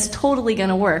top? That's totally going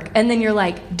to work. And then you're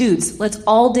like, dudes, let's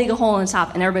all dig a hole in the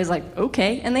top. And everybody's like,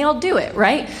 okay. And they all do it,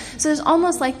 right? So there's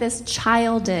almost like this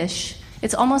childish,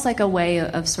 it's almost like a way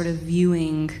of sort of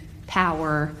viewing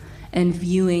power and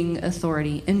viewing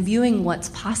authority and viewing what's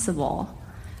possible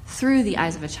through the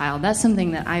eyes of a child. That's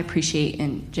something that I appreciate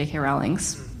in J.K.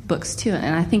 Rowling's books too,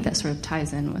 and I think that sort of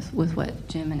ties in with what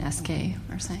Jim and SK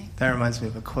are saying. That reminds me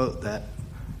of a quote that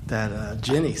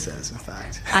Jenny says. In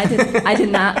fact, I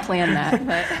did not plan that,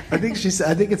 but I think she said.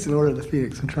 I think it's in Order of the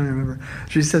Phoenix. I'm trying to remember.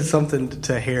 She said something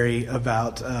to Harry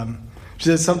about. She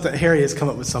said something. Harry has come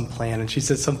up with some plan, and she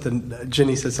said something.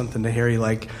 Jenny said something to Harry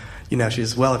like, she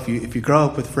says, well, if you grow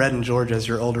up with Fred and George as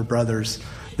your older brothers,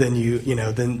 then you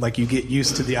get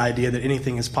used to the idea that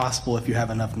anything is possible if you have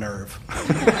enough nerve.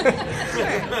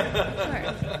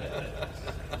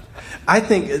 I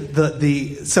think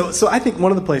so I think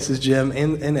one of the places, Jim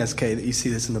and SK, that you see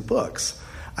this in the books,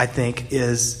 I think,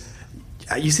 is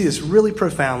you see this really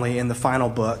profoundly in the final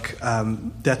book,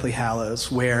 Deathly Hallows,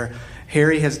 where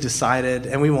Harry has decided,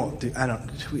 and we won't do.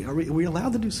 Are we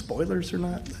allowed to do spoilers or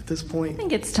not at this point? I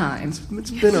think it's time.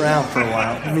 It's been around for a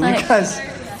while. I mean,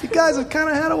 you guys have kind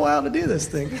of had a while to do this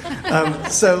thing.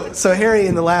 So Harry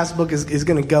in the last book is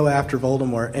going to go after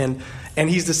Voldemort, and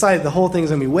he's decided the whole thing's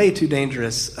going to be way too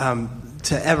dangerous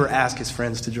to ever ask his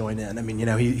friends to join in. I mean,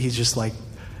 he's just like,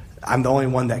 I'm the only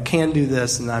one that can do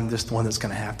this, and I'm just the one that's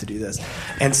going to have to do this.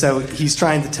 And so he's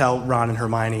trying to tell Ron and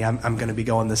Hermione, I'm going to be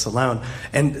going this alone.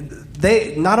 And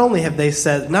they not only do they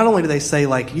say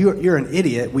like, you're an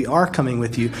idiot, we are coming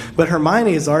with you, but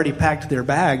Hermione has already packed their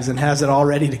bags and has it all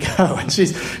ready to go. And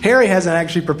Harry hasn't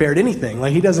actually prepared anything.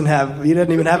 Like he doesn't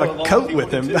even have a coat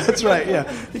with him. That's right.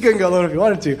 Yeah, he couldn't go alone if he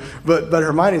wanted to. But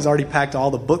Hermione's already packed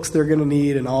all the books they're going to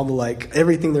need and all the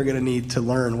everything they're going to need to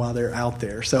learn while they're out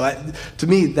there. So to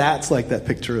me, that's like that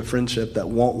picture of friendship that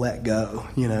won't let go.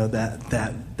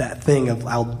 That thing of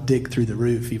I'll dig through the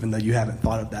roof even though you haven't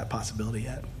thought of that possibility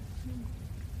yet.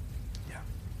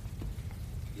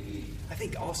 I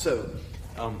think also,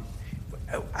 I'm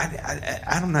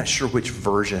not sure which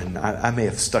version, I may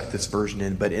have stuck this version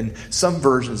in, but in some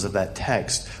versions of that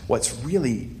text, what's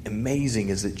really amazing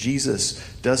is that Jesus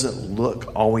doesn't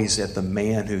look always at the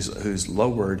man who's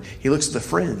lowered. He looks at the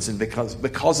friends, and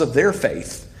because of their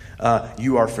faith,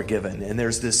 you are forgiven. And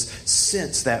there's this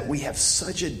sense that we have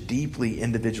such a deeply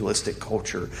individualistic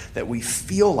culture that we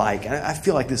feel like, and I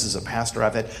feel like this as a pastor,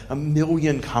 I've had a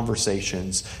million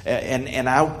conversations,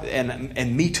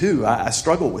 and me too, I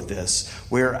struggle with this,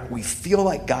 where we feel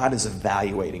like God is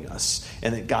evaluating us,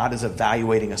 and that God is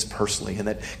evaluating us personally, and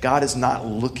that God is not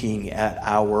looking at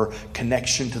our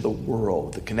connection to the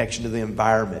world, the connection to the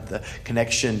environment, the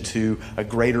connection to a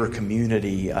greater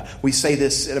community. We say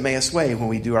this at Emmaus Way when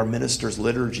we do our minister's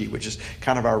liturgy, which is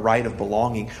kind of our rite of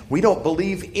belonging. We don't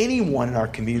believe anyone in our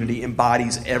community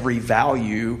embodies every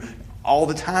value all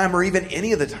the time or even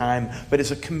any of the time, but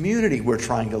as a community we're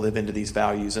trying to live into these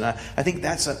values. And I think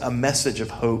that's a message of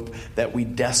hope that we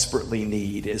desperately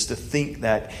need, is to think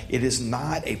that it is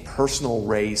not a personal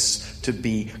race to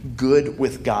be good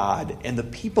with God, and the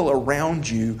people around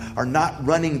you are not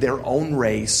running their own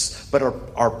race but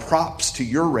are props to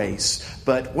your race.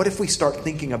 But what if we start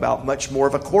thinking about much more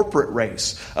of a corporate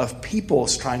race of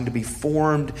peoples trying to be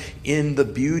formed in the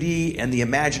beauty and the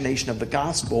imagination of the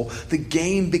gospel? The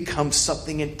game becomes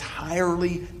something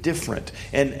entirely different.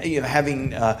 And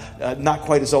having not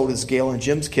quite as old as Gail and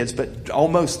Jim's kids, but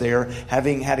almost there,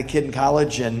 having had a kid in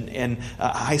college and a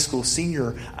high school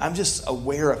senior, I'm just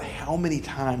aware of how many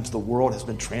times the world has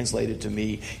been translated to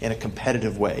me in a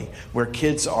competitive way, where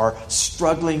kids are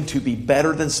struggling to be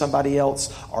better than somebody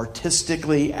else,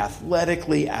 artistically,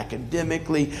 athletically,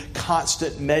 academically,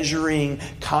 constant measuring,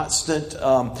 constant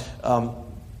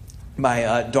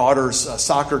My daughter's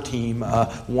soccer team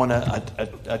won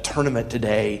a tournament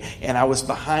today, and I was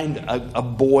behind a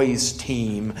boys'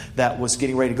 team that was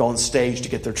getting ready to go on stage to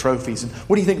get their trophies. And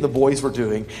what do you think the boys were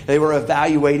doing? They were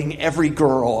evaluating every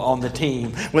girl on the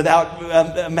team without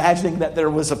imagining that there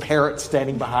was a parent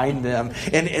standing behind them.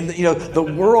 And you know, the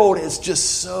world is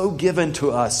just so given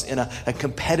to us in a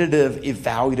competitive,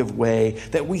 evaluative way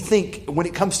that we think when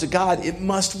it comes to God, it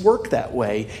must work that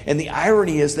way. And the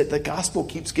irony is that the gospel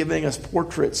keeps giving us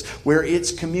portraits where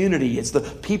it's community, it's the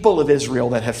people of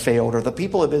Israel that have failed, or the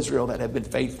people of Israel that have been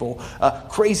faithful.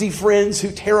 Crazy friends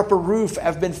who tear up a roof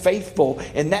have been faithful,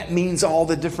 and that means all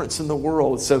the difference in the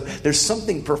world. So there's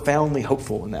something profoundly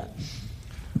hopeful in that.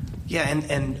 Yeah,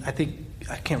 and I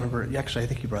can't remember, actually I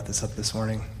think you brought this up this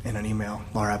morning in an email,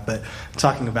 Laura, but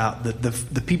talking about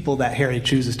the people that Harry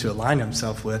chooses to align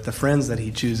himself with, the friends that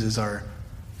he chooses are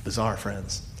bizarre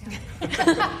friends.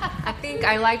 I think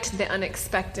I liked the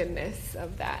unexpectedness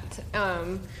of that.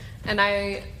 And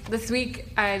this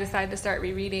week I decided to start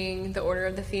rereading The Order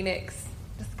of the Phoenix.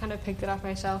 Just kind of picked it off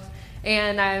my shelf.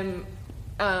 And I'm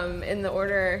in the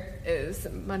order is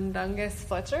Mundungus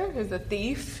Fletcher, who's a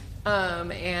thief,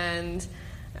 and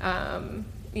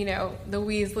you know, the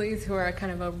Weasleys, who are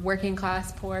kind of a working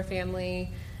class poor family.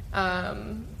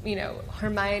 You know,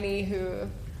 Hermione, who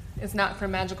is not from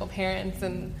magical parents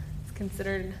and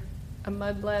considered a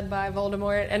mudblood by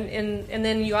Voldemort, and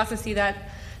then you also see that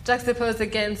juxtaposed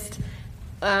against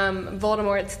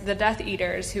Voldemort's the Death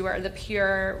Eaters, who are the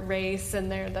pure race,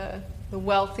 and they're the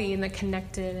wealthy and the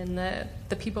connected and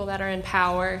the people that are in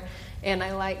power. And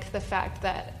I liked the fact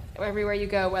that everywhere you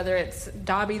go, whether it's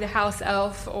Dobby the house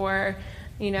elf or,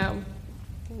 you know,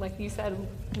 like you said,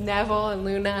 Neville and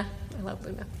Luna. I love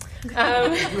Luna.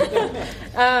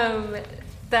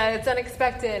 That it's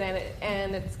unexpected,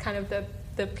 and it's kind of the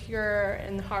pure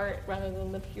in heart rather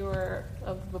than the pure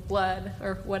of the blood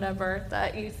or whatever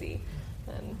that you see,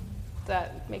 and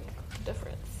that make a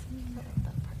difference.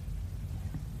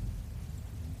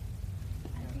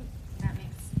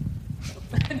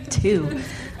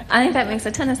 I think that makes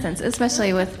a ton of sense,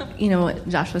 especially with, you know, what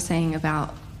Josh was saying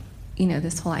about, you know,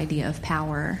 this whole idea of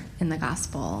power in the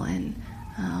gospel and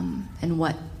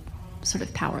what sort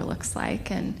of power looks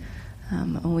like. And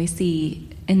when we see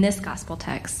in this gospel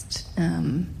text,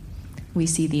 we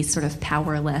see these sort of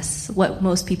powerless, what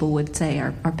most people would say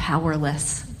are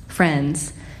powerless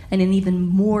friends, and an even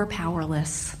more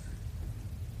powerless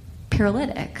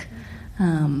paralytic.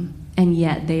 And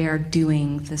yet they are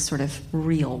doing this sort of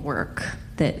real work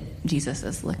that Jesus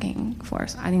is looking for.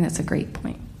 So I think that's a great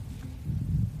point.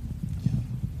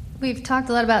 We've talked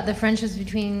a lot about the friendships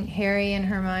between Harry and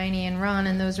Hermione and Ron,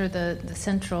 and those are the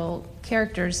central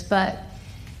characters. But,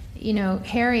 you know,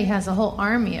 Harry has a whole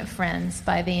army of friends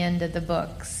by the end of the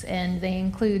books, and they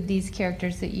include these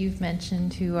characters that you've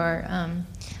mentioned who are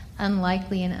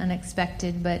unlikely and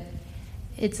unexpected. But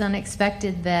it's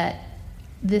unexpected that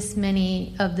this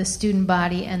many of the student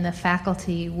body and the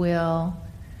faculty will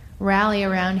rally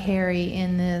around Harry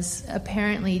in this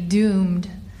apparently doomed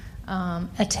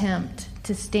attempt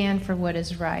to stand for what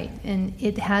is right. And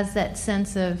it has that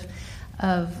sense of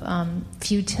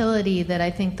futility that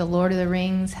I think the Lord of the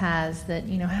Rings has, that,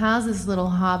 you know, how's this little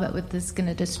hobbit with this going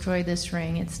to destroy this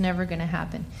ring? It's never going to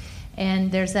happen.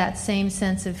 And there's that same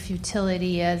sense of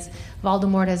futility as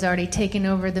Voldemort has already taken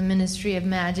over the Ministry of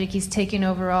Magic. He's taken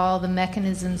over all the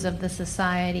mechanisms of the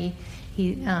society.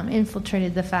 He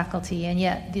infiltrated the faculty, and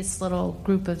yet this little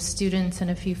group of students and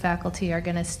a few faculty are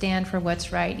going to stand for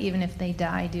what's right, even if they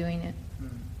die doing it.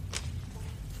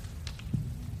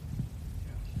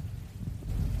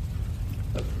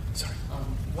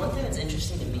 One thing that's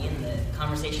interesting to me in the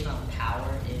conversation on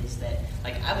power is that,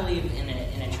 like, I believe in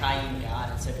a triune God,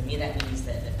 and so to me that means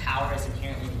that power is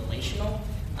inherently relational,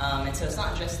 and so it's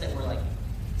not just that we're like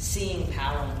seeing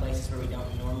power in places where we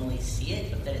don't normally see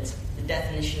it, but that it's the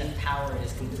definition of power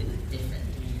is completely different.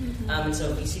 And so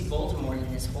if you see Voldemort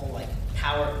in this whole like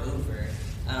power over,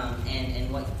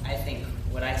 and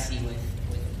what I see with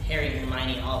Harry and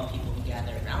Hermione and all the people who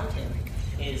gather around him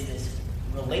is this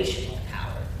relational power.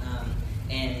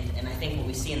 And I think what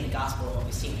we see in the gospel and what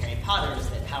we see in Harry Potter is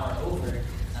that power over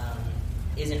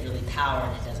isn't really power,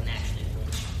 and it doesn't actually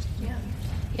work.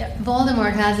 Yeah,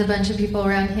 Voldemort has a bunch of people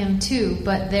around him too,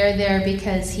 but they're there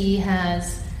because he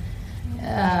has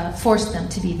forced them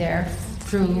to be there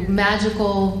through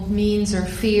magical means or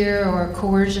fear or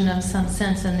coercion of some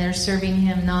sense, and they're serving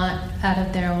him not out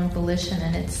of their own volition,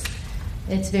 and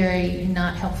it's very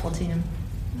not helpful to him.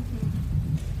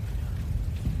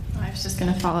 I was just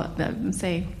going to follow up and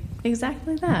say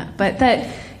exactly that. But that,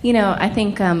 you know, I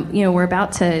think, you know, we're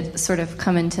about to sort of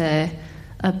come into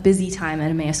a busy time at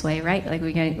Emmaus Way, right? Like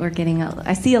we're getting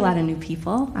I see a lot of new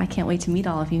people. I can't wait to meet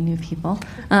all of you new people.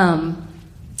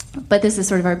 But this is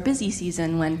sort of our busy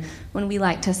season when we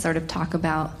like to sort of talk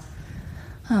about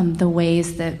the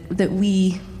ways that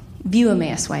we view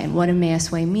Emmaus Way and what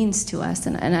Emmaus Way means to us.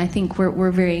 And I think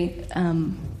we're very,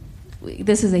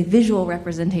 this is a visual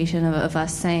representation of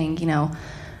us saying,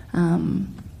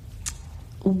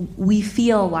 we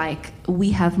feel like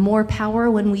we have more power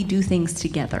when we do things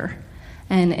together.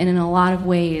 And in a lot of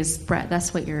ways, Brett,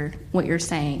 that's what you're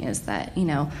saying, is that,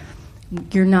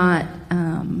 you're not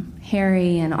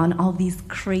Harry and on all these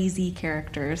crazy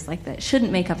characters like that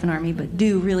shouldn't make up an army but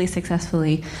do really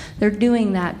successfully. They're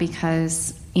doing that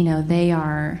because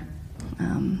they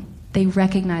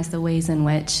recognize the ways in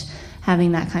which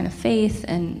having that kind of faith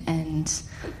and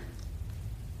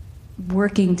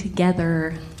working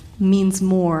together means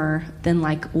more than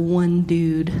like one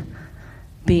dude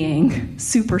being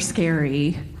super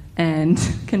scary and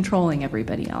controlling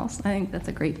everybody else. I think that's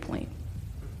a great point.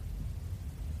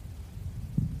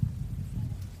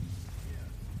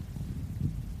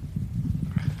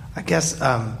 I guess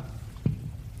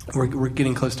we're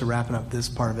getting close to wrapping up this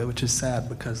part of it, which is sad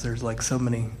because there's like so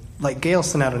many. Like Gail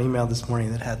sent out an email this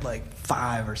morning that had like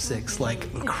 5 or 6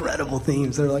 like incredible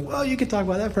themes. They're like, well, you could talk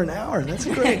about that for an hour. That's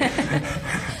great.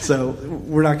 So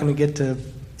we're not going to get to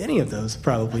any of those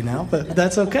probably now, but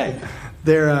that's okay.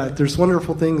 There's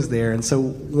wonderful things there. And so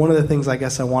one of the things I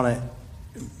guess I want to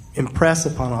impress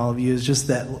upon all of you is just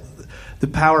that the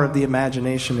power of the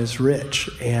imagination is rich,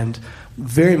 and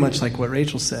very much like what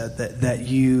Rachel said,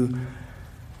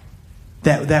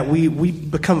 that we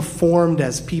become formed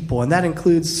as people, and that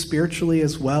includes spiritually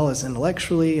as well as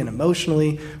intellectually and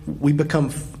emotionally. We become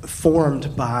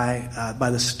formed by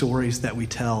the stories that we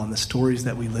tell and the stories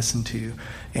that we listen to.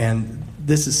 And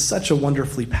this is such a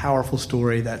wonderfully powerful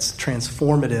story that's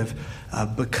transformative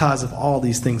because of all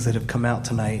these things that have come out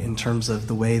tonight in terms of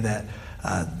the way that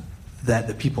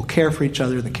the people care for each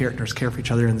other, the characters care for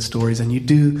each other in the stories, and you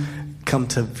do come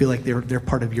to feel like they're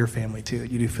part of your family too.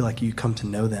 You do feel like you come to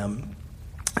know them.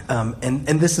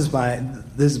 And this is my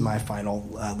final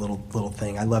little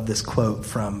thing. I love this quote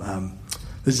from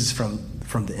this is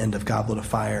from the end of Goblet of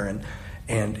Fire,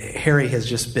 and Harry has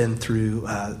just been through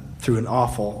an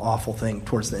awful thing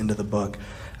towards the end of the book,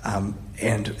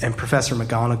 and Professor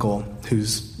McGonagall,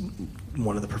 who's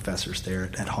one of the professors there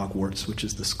at Hogwarts, which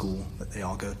is the school that they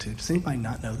all go to. Does anybody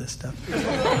not know this stuff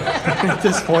at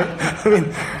this point? I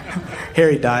mean,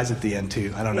 Harry dies at the end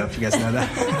too. I don't know if you guys know that.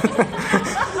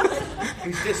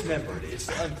 He's dismembered. It's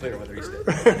unclear whether he's dead.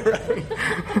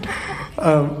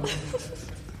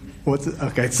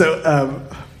 Okay, so,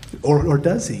 or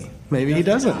does he? Maybe he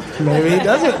doesn't. Maybe he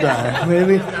doesn't die.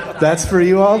 Maybe that's for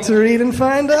you all to read and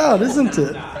find out, isn't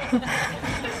it?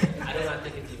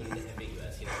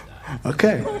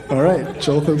 Okay, all right.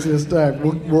 Joel thinks he just died.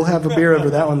 We'll have a beer over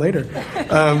that one later.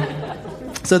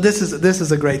 So this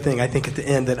is a great thing, I think, at the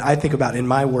end that I think about in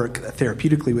my work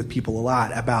therapeutically with people a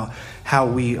lot, about how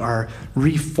we are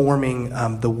reforming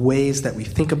the ways that we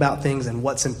think about things and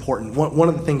what's important. One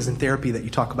of the things in therapy that you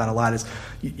talk about a lot is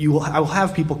I will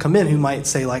have people come in who might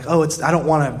say like, oh, I don't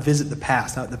want to visit the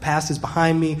past. The past is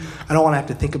behind me. I don't want to have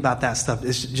to think about that stuff.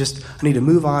 It's just I need to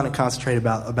move on and concentrate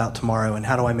about tomorrow and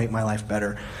how do I make my life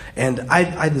better. And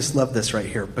I just love this right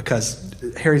here because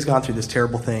Harry's gone through this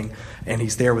terrible thing, and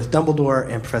he's there with Dumbledore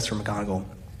and Professor McGonagall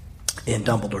in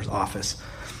Dumbledore's office.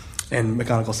 And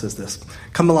McGonagall says this,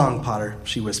 "Come along, Potter,"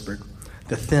 she whispered.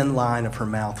 The thin line of her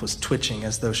mouth was twitching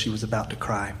as though she was about to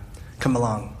cry. "Come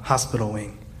along, hospital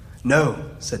wing." "No,"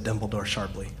 said Dumbledore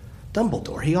sharply.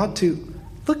 "Dumbledore, he ought to...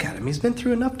 Look at him, he's been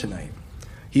through enough tonight."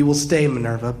 "He will stay,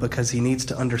 Minerva, because he needs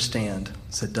to understand,"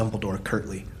 said Dumbledore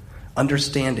curtly.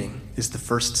 "Understanding is the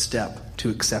first step to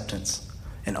acceptance,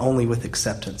 and only with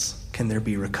acceptance can there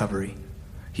be recovery.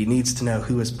 He needs to know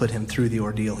who has put him through the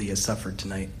ordeal he has suffered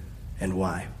tonight, and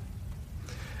why."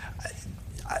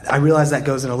 I realize that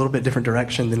goes in a little bit different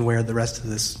direction than where the rest of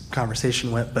this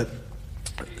conversation went, but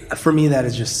for me that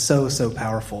is just so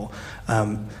powerful.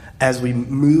 As we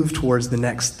move towards the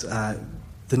next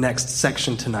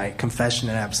section tonight, confession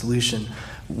and absolution,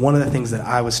 one of the things that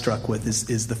I was struck with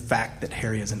is the fact that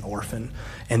Harry is an orphan,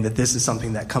 and that this is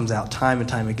something that comes out time and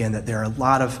time again, that there are a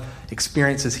lot of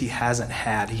experiences he hasn't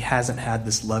had. He hasn't had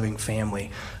this loving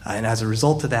family, and as a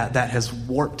result of that has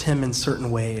warped him in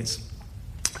certain ways.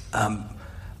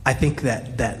 I think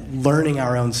that learning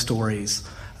our own stories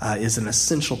is an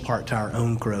essential part to our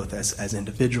own growth as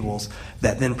individuals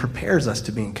that then prepares us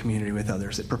to be in community with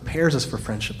others. It prepares us for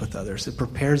friendship with others. It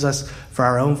prepares us for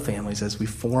our own families as we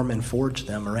form and forge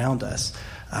them around us.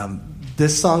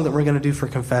 This song that we're going to do for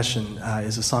confession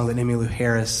is a song that Emmylou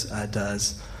Harris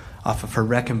does off of her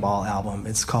Wrecking Ball album.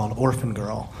 It's called Orphan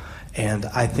Girl. And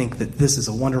I think that this is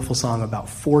a wonderful song about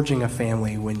forging a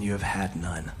family when you have had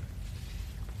none.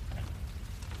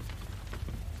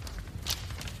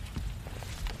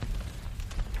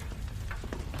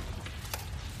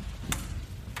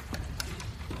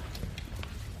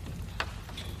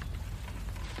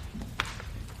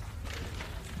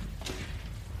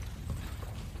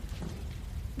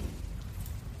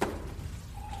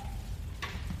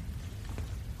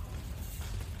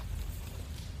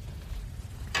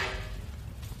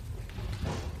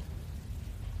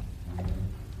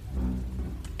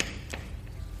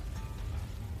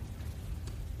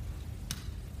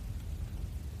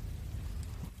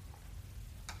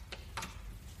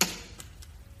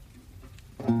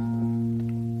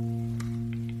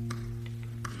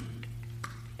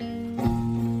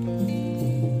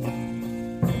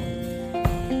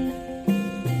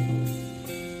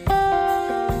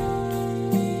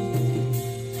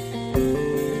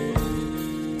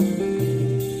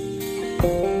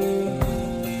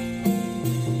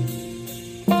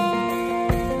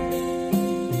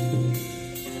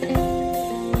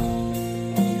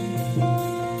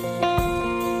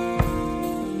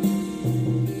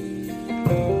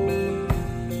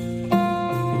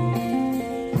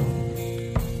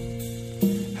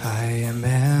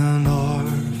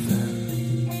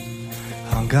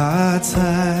 God's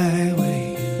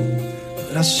highway,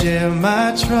 but I'll share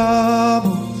my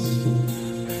troubles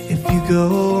if you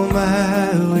go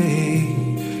my way.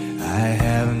 I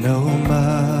have no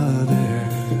mother,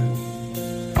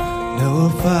 no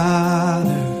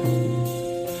father,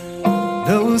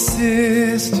 no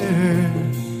sister,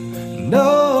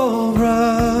 no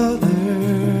brother.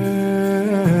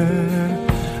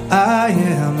 I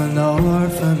am an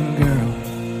orphan girl.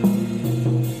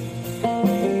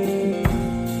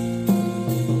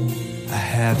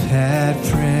 I've had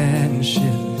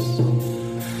friendships,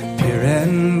 pure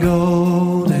and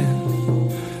golden,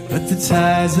 but the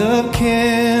ties of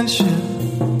kinship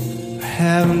I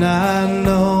have not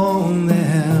known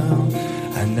them.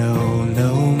 I know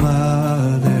no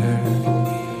mother,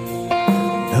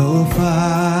 no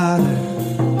father,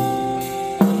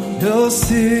 no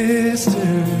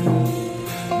sister,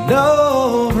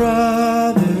 no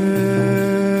brother.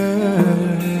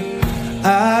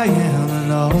 I am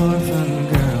an orphan.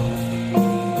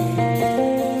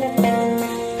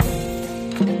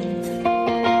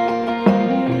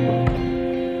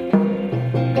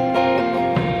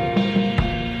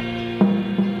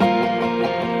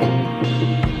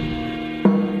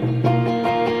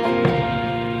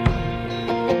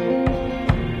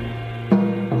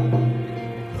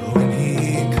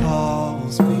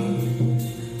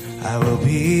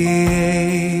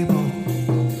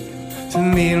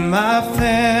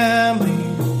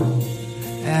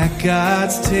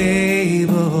 God's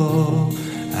table,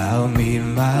 I'll meet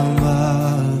my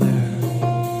mother,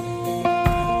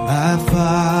 my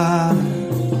father,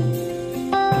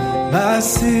 my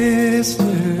sister,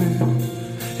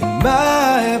 and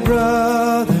my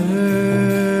brother.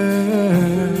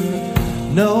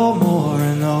 No more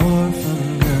an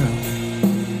orphan girl.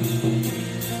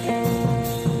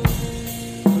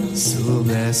 So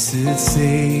blessed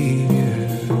Savior,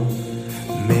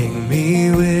 make me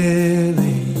willing,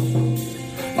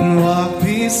 walk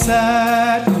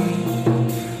beside me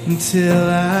until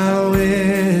I'm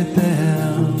with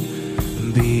them.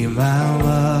 Be my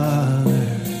mother,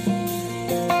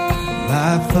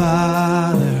 my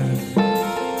father,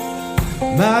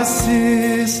 my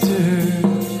sister,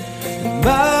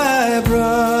 my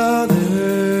brother.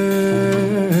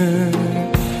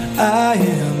 I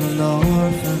am an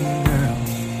orphan girl,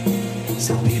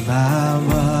 so be my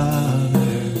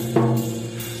mother,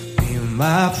 be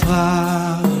my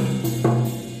father,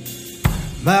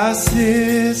 my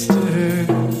sister,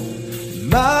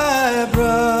 my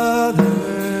brother.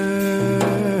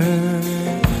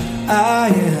 I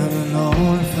am an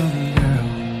orphan girl.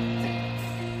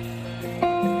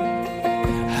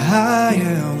 I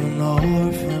am an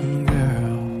orphan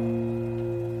girl.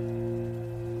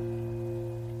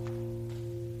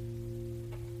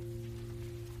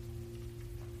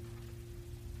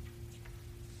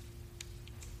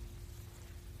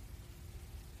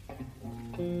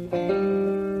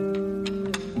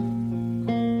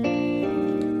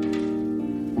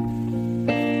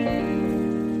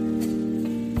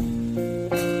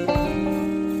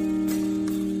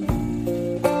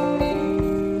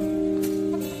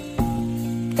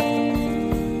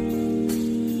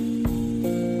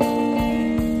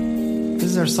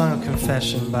 our song of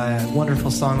confession by a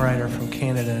wonderful songwriter from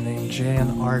Canada named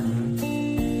Jan Arden.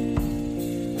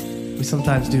 We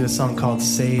sometimes do a song called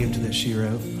Saved that she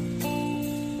wrote.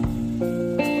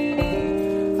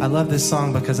 I love this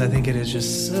song because I think it is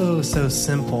just so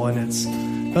simple, and it's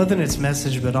both in its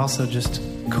message but also just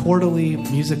chordally,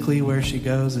 musically, where she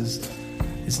goes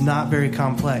is not very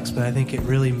complex, but I think it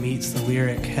really meets the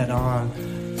lyric head on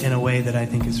in a way that I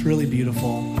think is really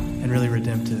beautiful and really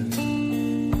redemptive.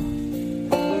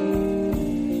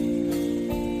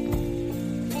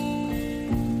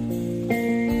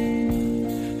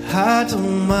 I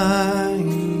don't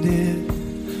mind it,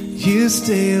 you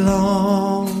stay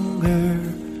longer,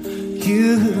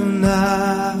 you've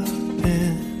not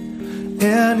been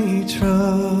any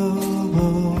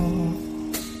trouble.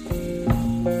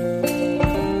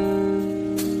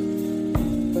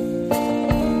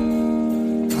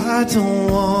 I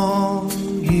don't want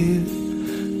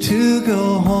you to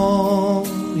go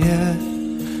home yet,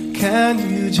 can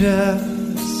you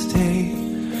just stay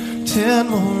 10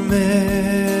 more minutes?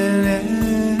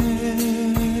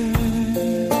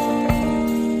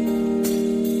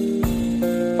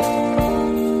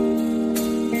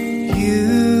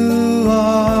 You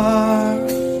are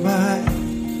my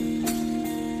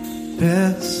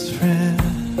best friend.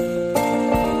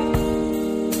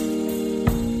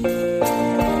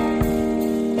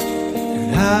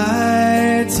 And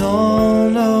I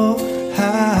don't know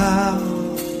how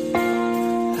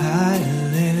I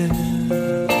live.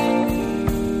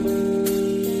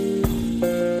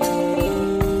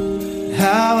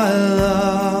 How I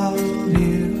love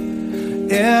you,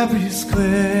 every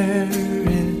square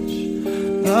inch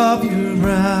of your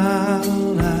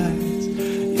brown eyes,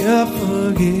 your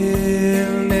forgiveness.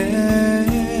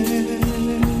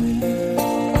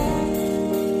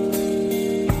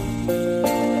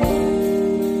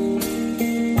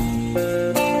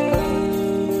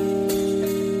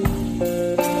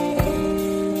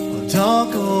 Well, don't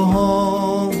go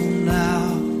home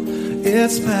now,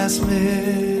 it's past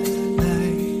midnight.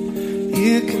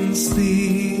 You can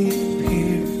sleep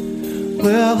here,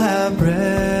 we'll have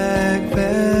breakfast.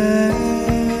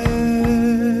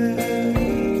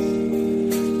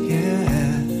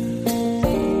 Yeah.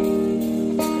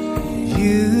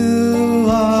 You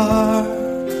are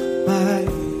my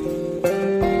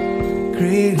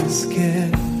greatest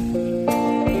gift.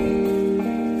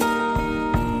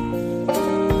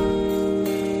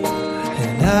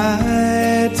 And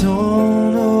I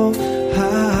don't know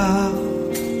how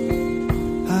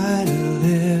I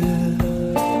live.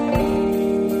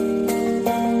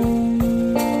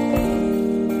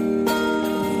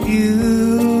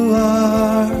 You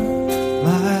are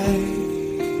my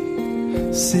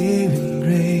saving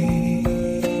grace.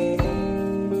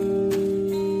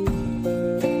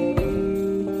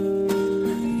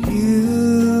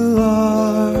 You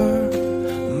are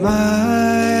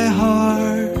my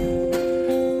heart,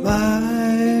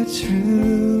 my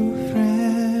true friend.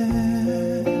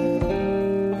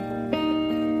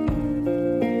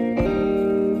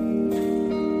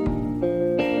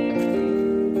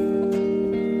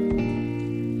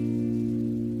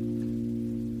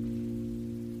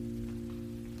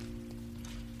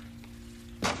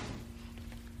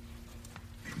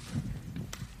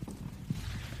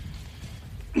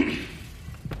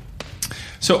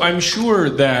 So I'm sure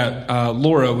that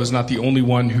Laura was not the only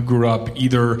one who grew up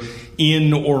either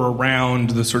in or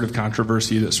around the sort of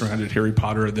controversy that surrounded Harry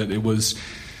Potter, that it was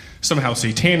somehow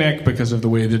satanic because of the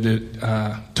way that it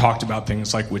talked about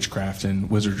things like witchcraft and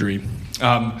wizardry.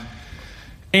 And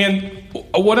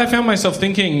what I found myself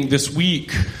thinking this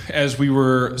week as we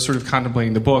were sort of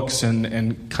contemplating the books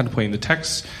and contemplating the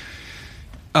texts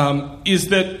is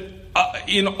that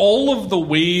in all of the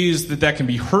ways that can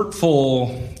be hurtful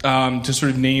to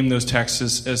sort of name those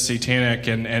texts as satanic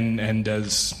and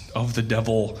as of the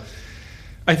devil,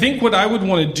 I think what I would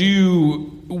want to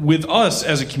do with us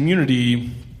as a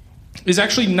community is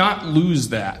actually not lose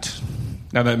that.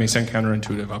 Now that may sound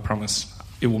counterintuitive, I promise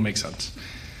it will make sense.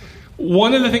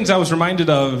 One of the things I was reminded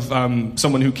of,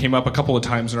 someone who came up a couple of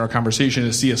times in our conversation,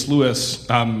 is C.S. Lewis.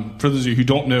 For those of you who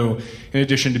don't know, in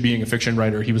addition to being a fiction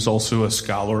writer, he was also a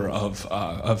scholar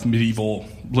of medieval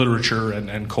literature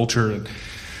and culture. And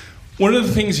one of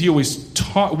the things he always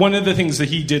taught, one of the things that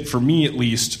he did for me at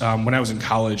least when I was in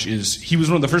college, is he was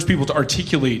one of the first people to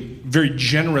articulate very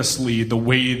generously the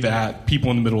way that people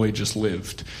in the Middle Ages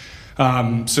lived.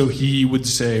 So he would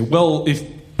say, well, if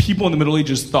people in the Middle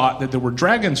Ages thought that there were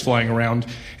dragons flying around,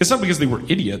 it's not because they were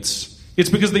idiots.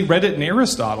 It's because they read it in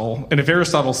Aristotle, and if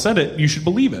Aristotle said it, you should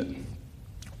believe it,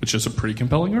 which is a pretty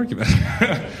compelling argument.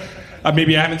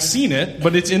 Maybe I haven't seen it,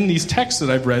 but it's in these texts that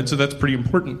I've read, so that's pretty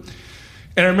important.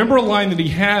 And I remember a line that he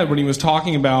had when he was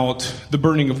talking about the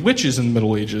burning of witches in the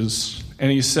Middle Ages. And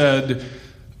he said,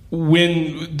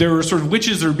 when there are sort of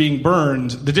witches that are being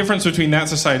burned, the difference between that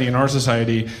society and our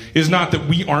society is not that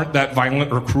we aren't that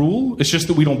violent or cruel, it's just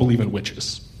that we don't believe in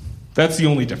witches. That's the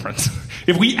only difference.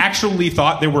 If we actually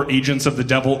thought there were agents of the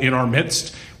devil in our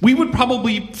midst, we would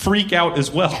probably freak out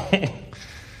as well.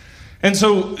 And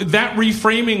so that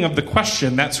reframing of the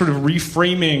question, that sort of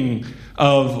reframing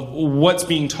of what's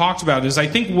being talked about is, I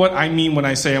think, what I mean when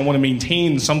I say I want to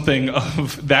maintain something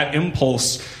of that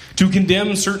impulse to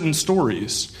condemn certain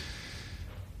stories.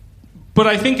 But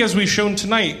I think, as we've shown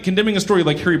tonight, condemning a story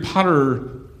like Harry Potter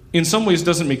in some ways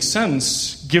doesn't make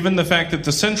sense, given the fact that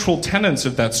the central tenets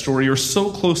of that story are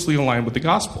so closely aligned with the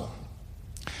gospel.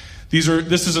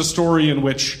 This is a story in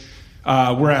which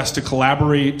we're asked to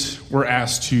collaborate, we're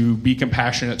asked to be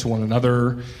compassionate to one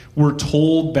another, we're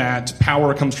told that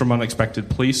power comes from unexpected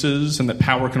places and that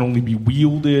power can only be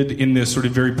wielded in this sort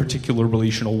of very particular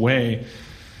relational way.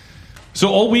 So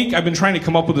all week I've been trying to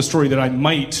come up with a story that I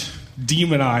might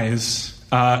demonize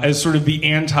as sort of the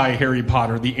anti-Harry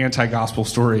Potter, the anti-gospel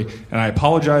story. And I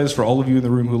apologize for all of you in the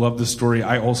room who love this story.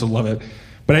 I also love it.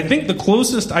 But I think the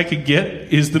closest I could get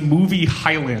is the movie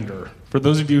Highlander. For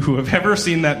those of you who have ever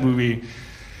seen that movie,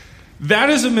 that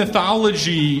is a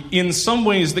mythology in some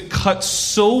ways that cuts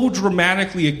so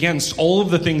dramatically against all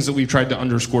of the things that we've tried to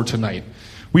underscore tonight.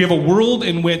 We have a world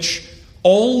in which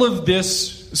all of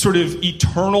this sort of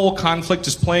eternal conflict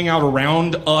is playing out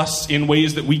around us in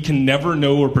ways that we can never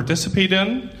know or participate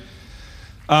in.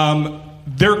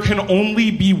 There can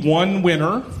only be one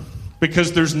winner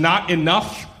because there's not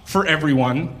enough for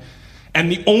everyone.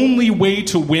 And the only way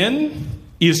to win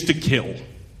is to kill,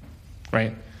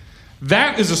 right?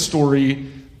 That is a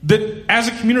story that, as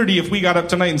a community, if we got up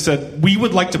tonight and said, we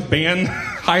would like to ban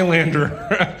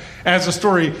Highlander as a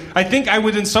story, I think I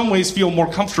would in some ways feel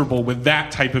more comfortable with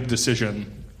that type of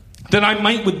decision than I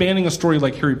might with banning a story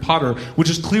like Harry Potter, which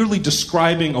is clearly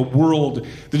describing a world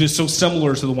that is so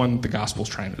similar to the one that the gospel's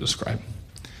trying to describe.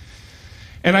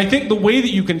 And I think the way that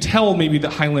you can tell maybe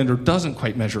that Highlander doesn't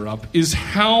quite measure up is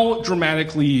how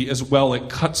dramatically as well it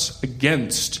cuts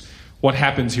against what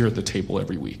happens here at the table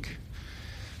every week.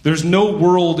 There's no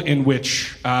world in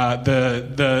which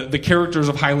the characters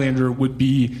of Highlander would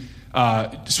be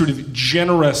sort of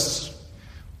generous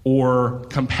or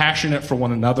compassionate for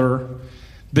one another,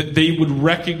 that they would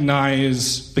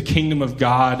recognize the kingdom of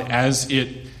God as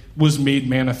it was made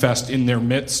manifest in their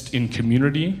midst in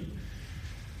community.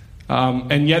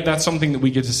 And yet that's something that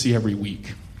we get to see every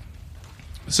week.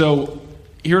 So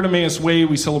here at Emmaus Way,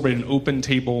 we celebrate an open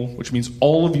table, which means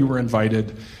all of you are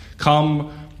invited.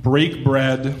 Come, break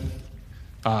bread,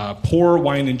 pour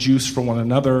wine and juice for one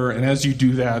another, and as you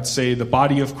do that, say, the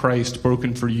body of Christ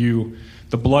broken for you,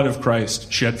 the blood of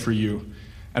Christ shed for you.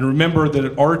 And remember that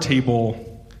at our table,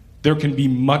 there can be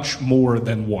much more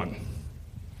than one.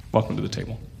 Welcome to the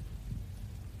table.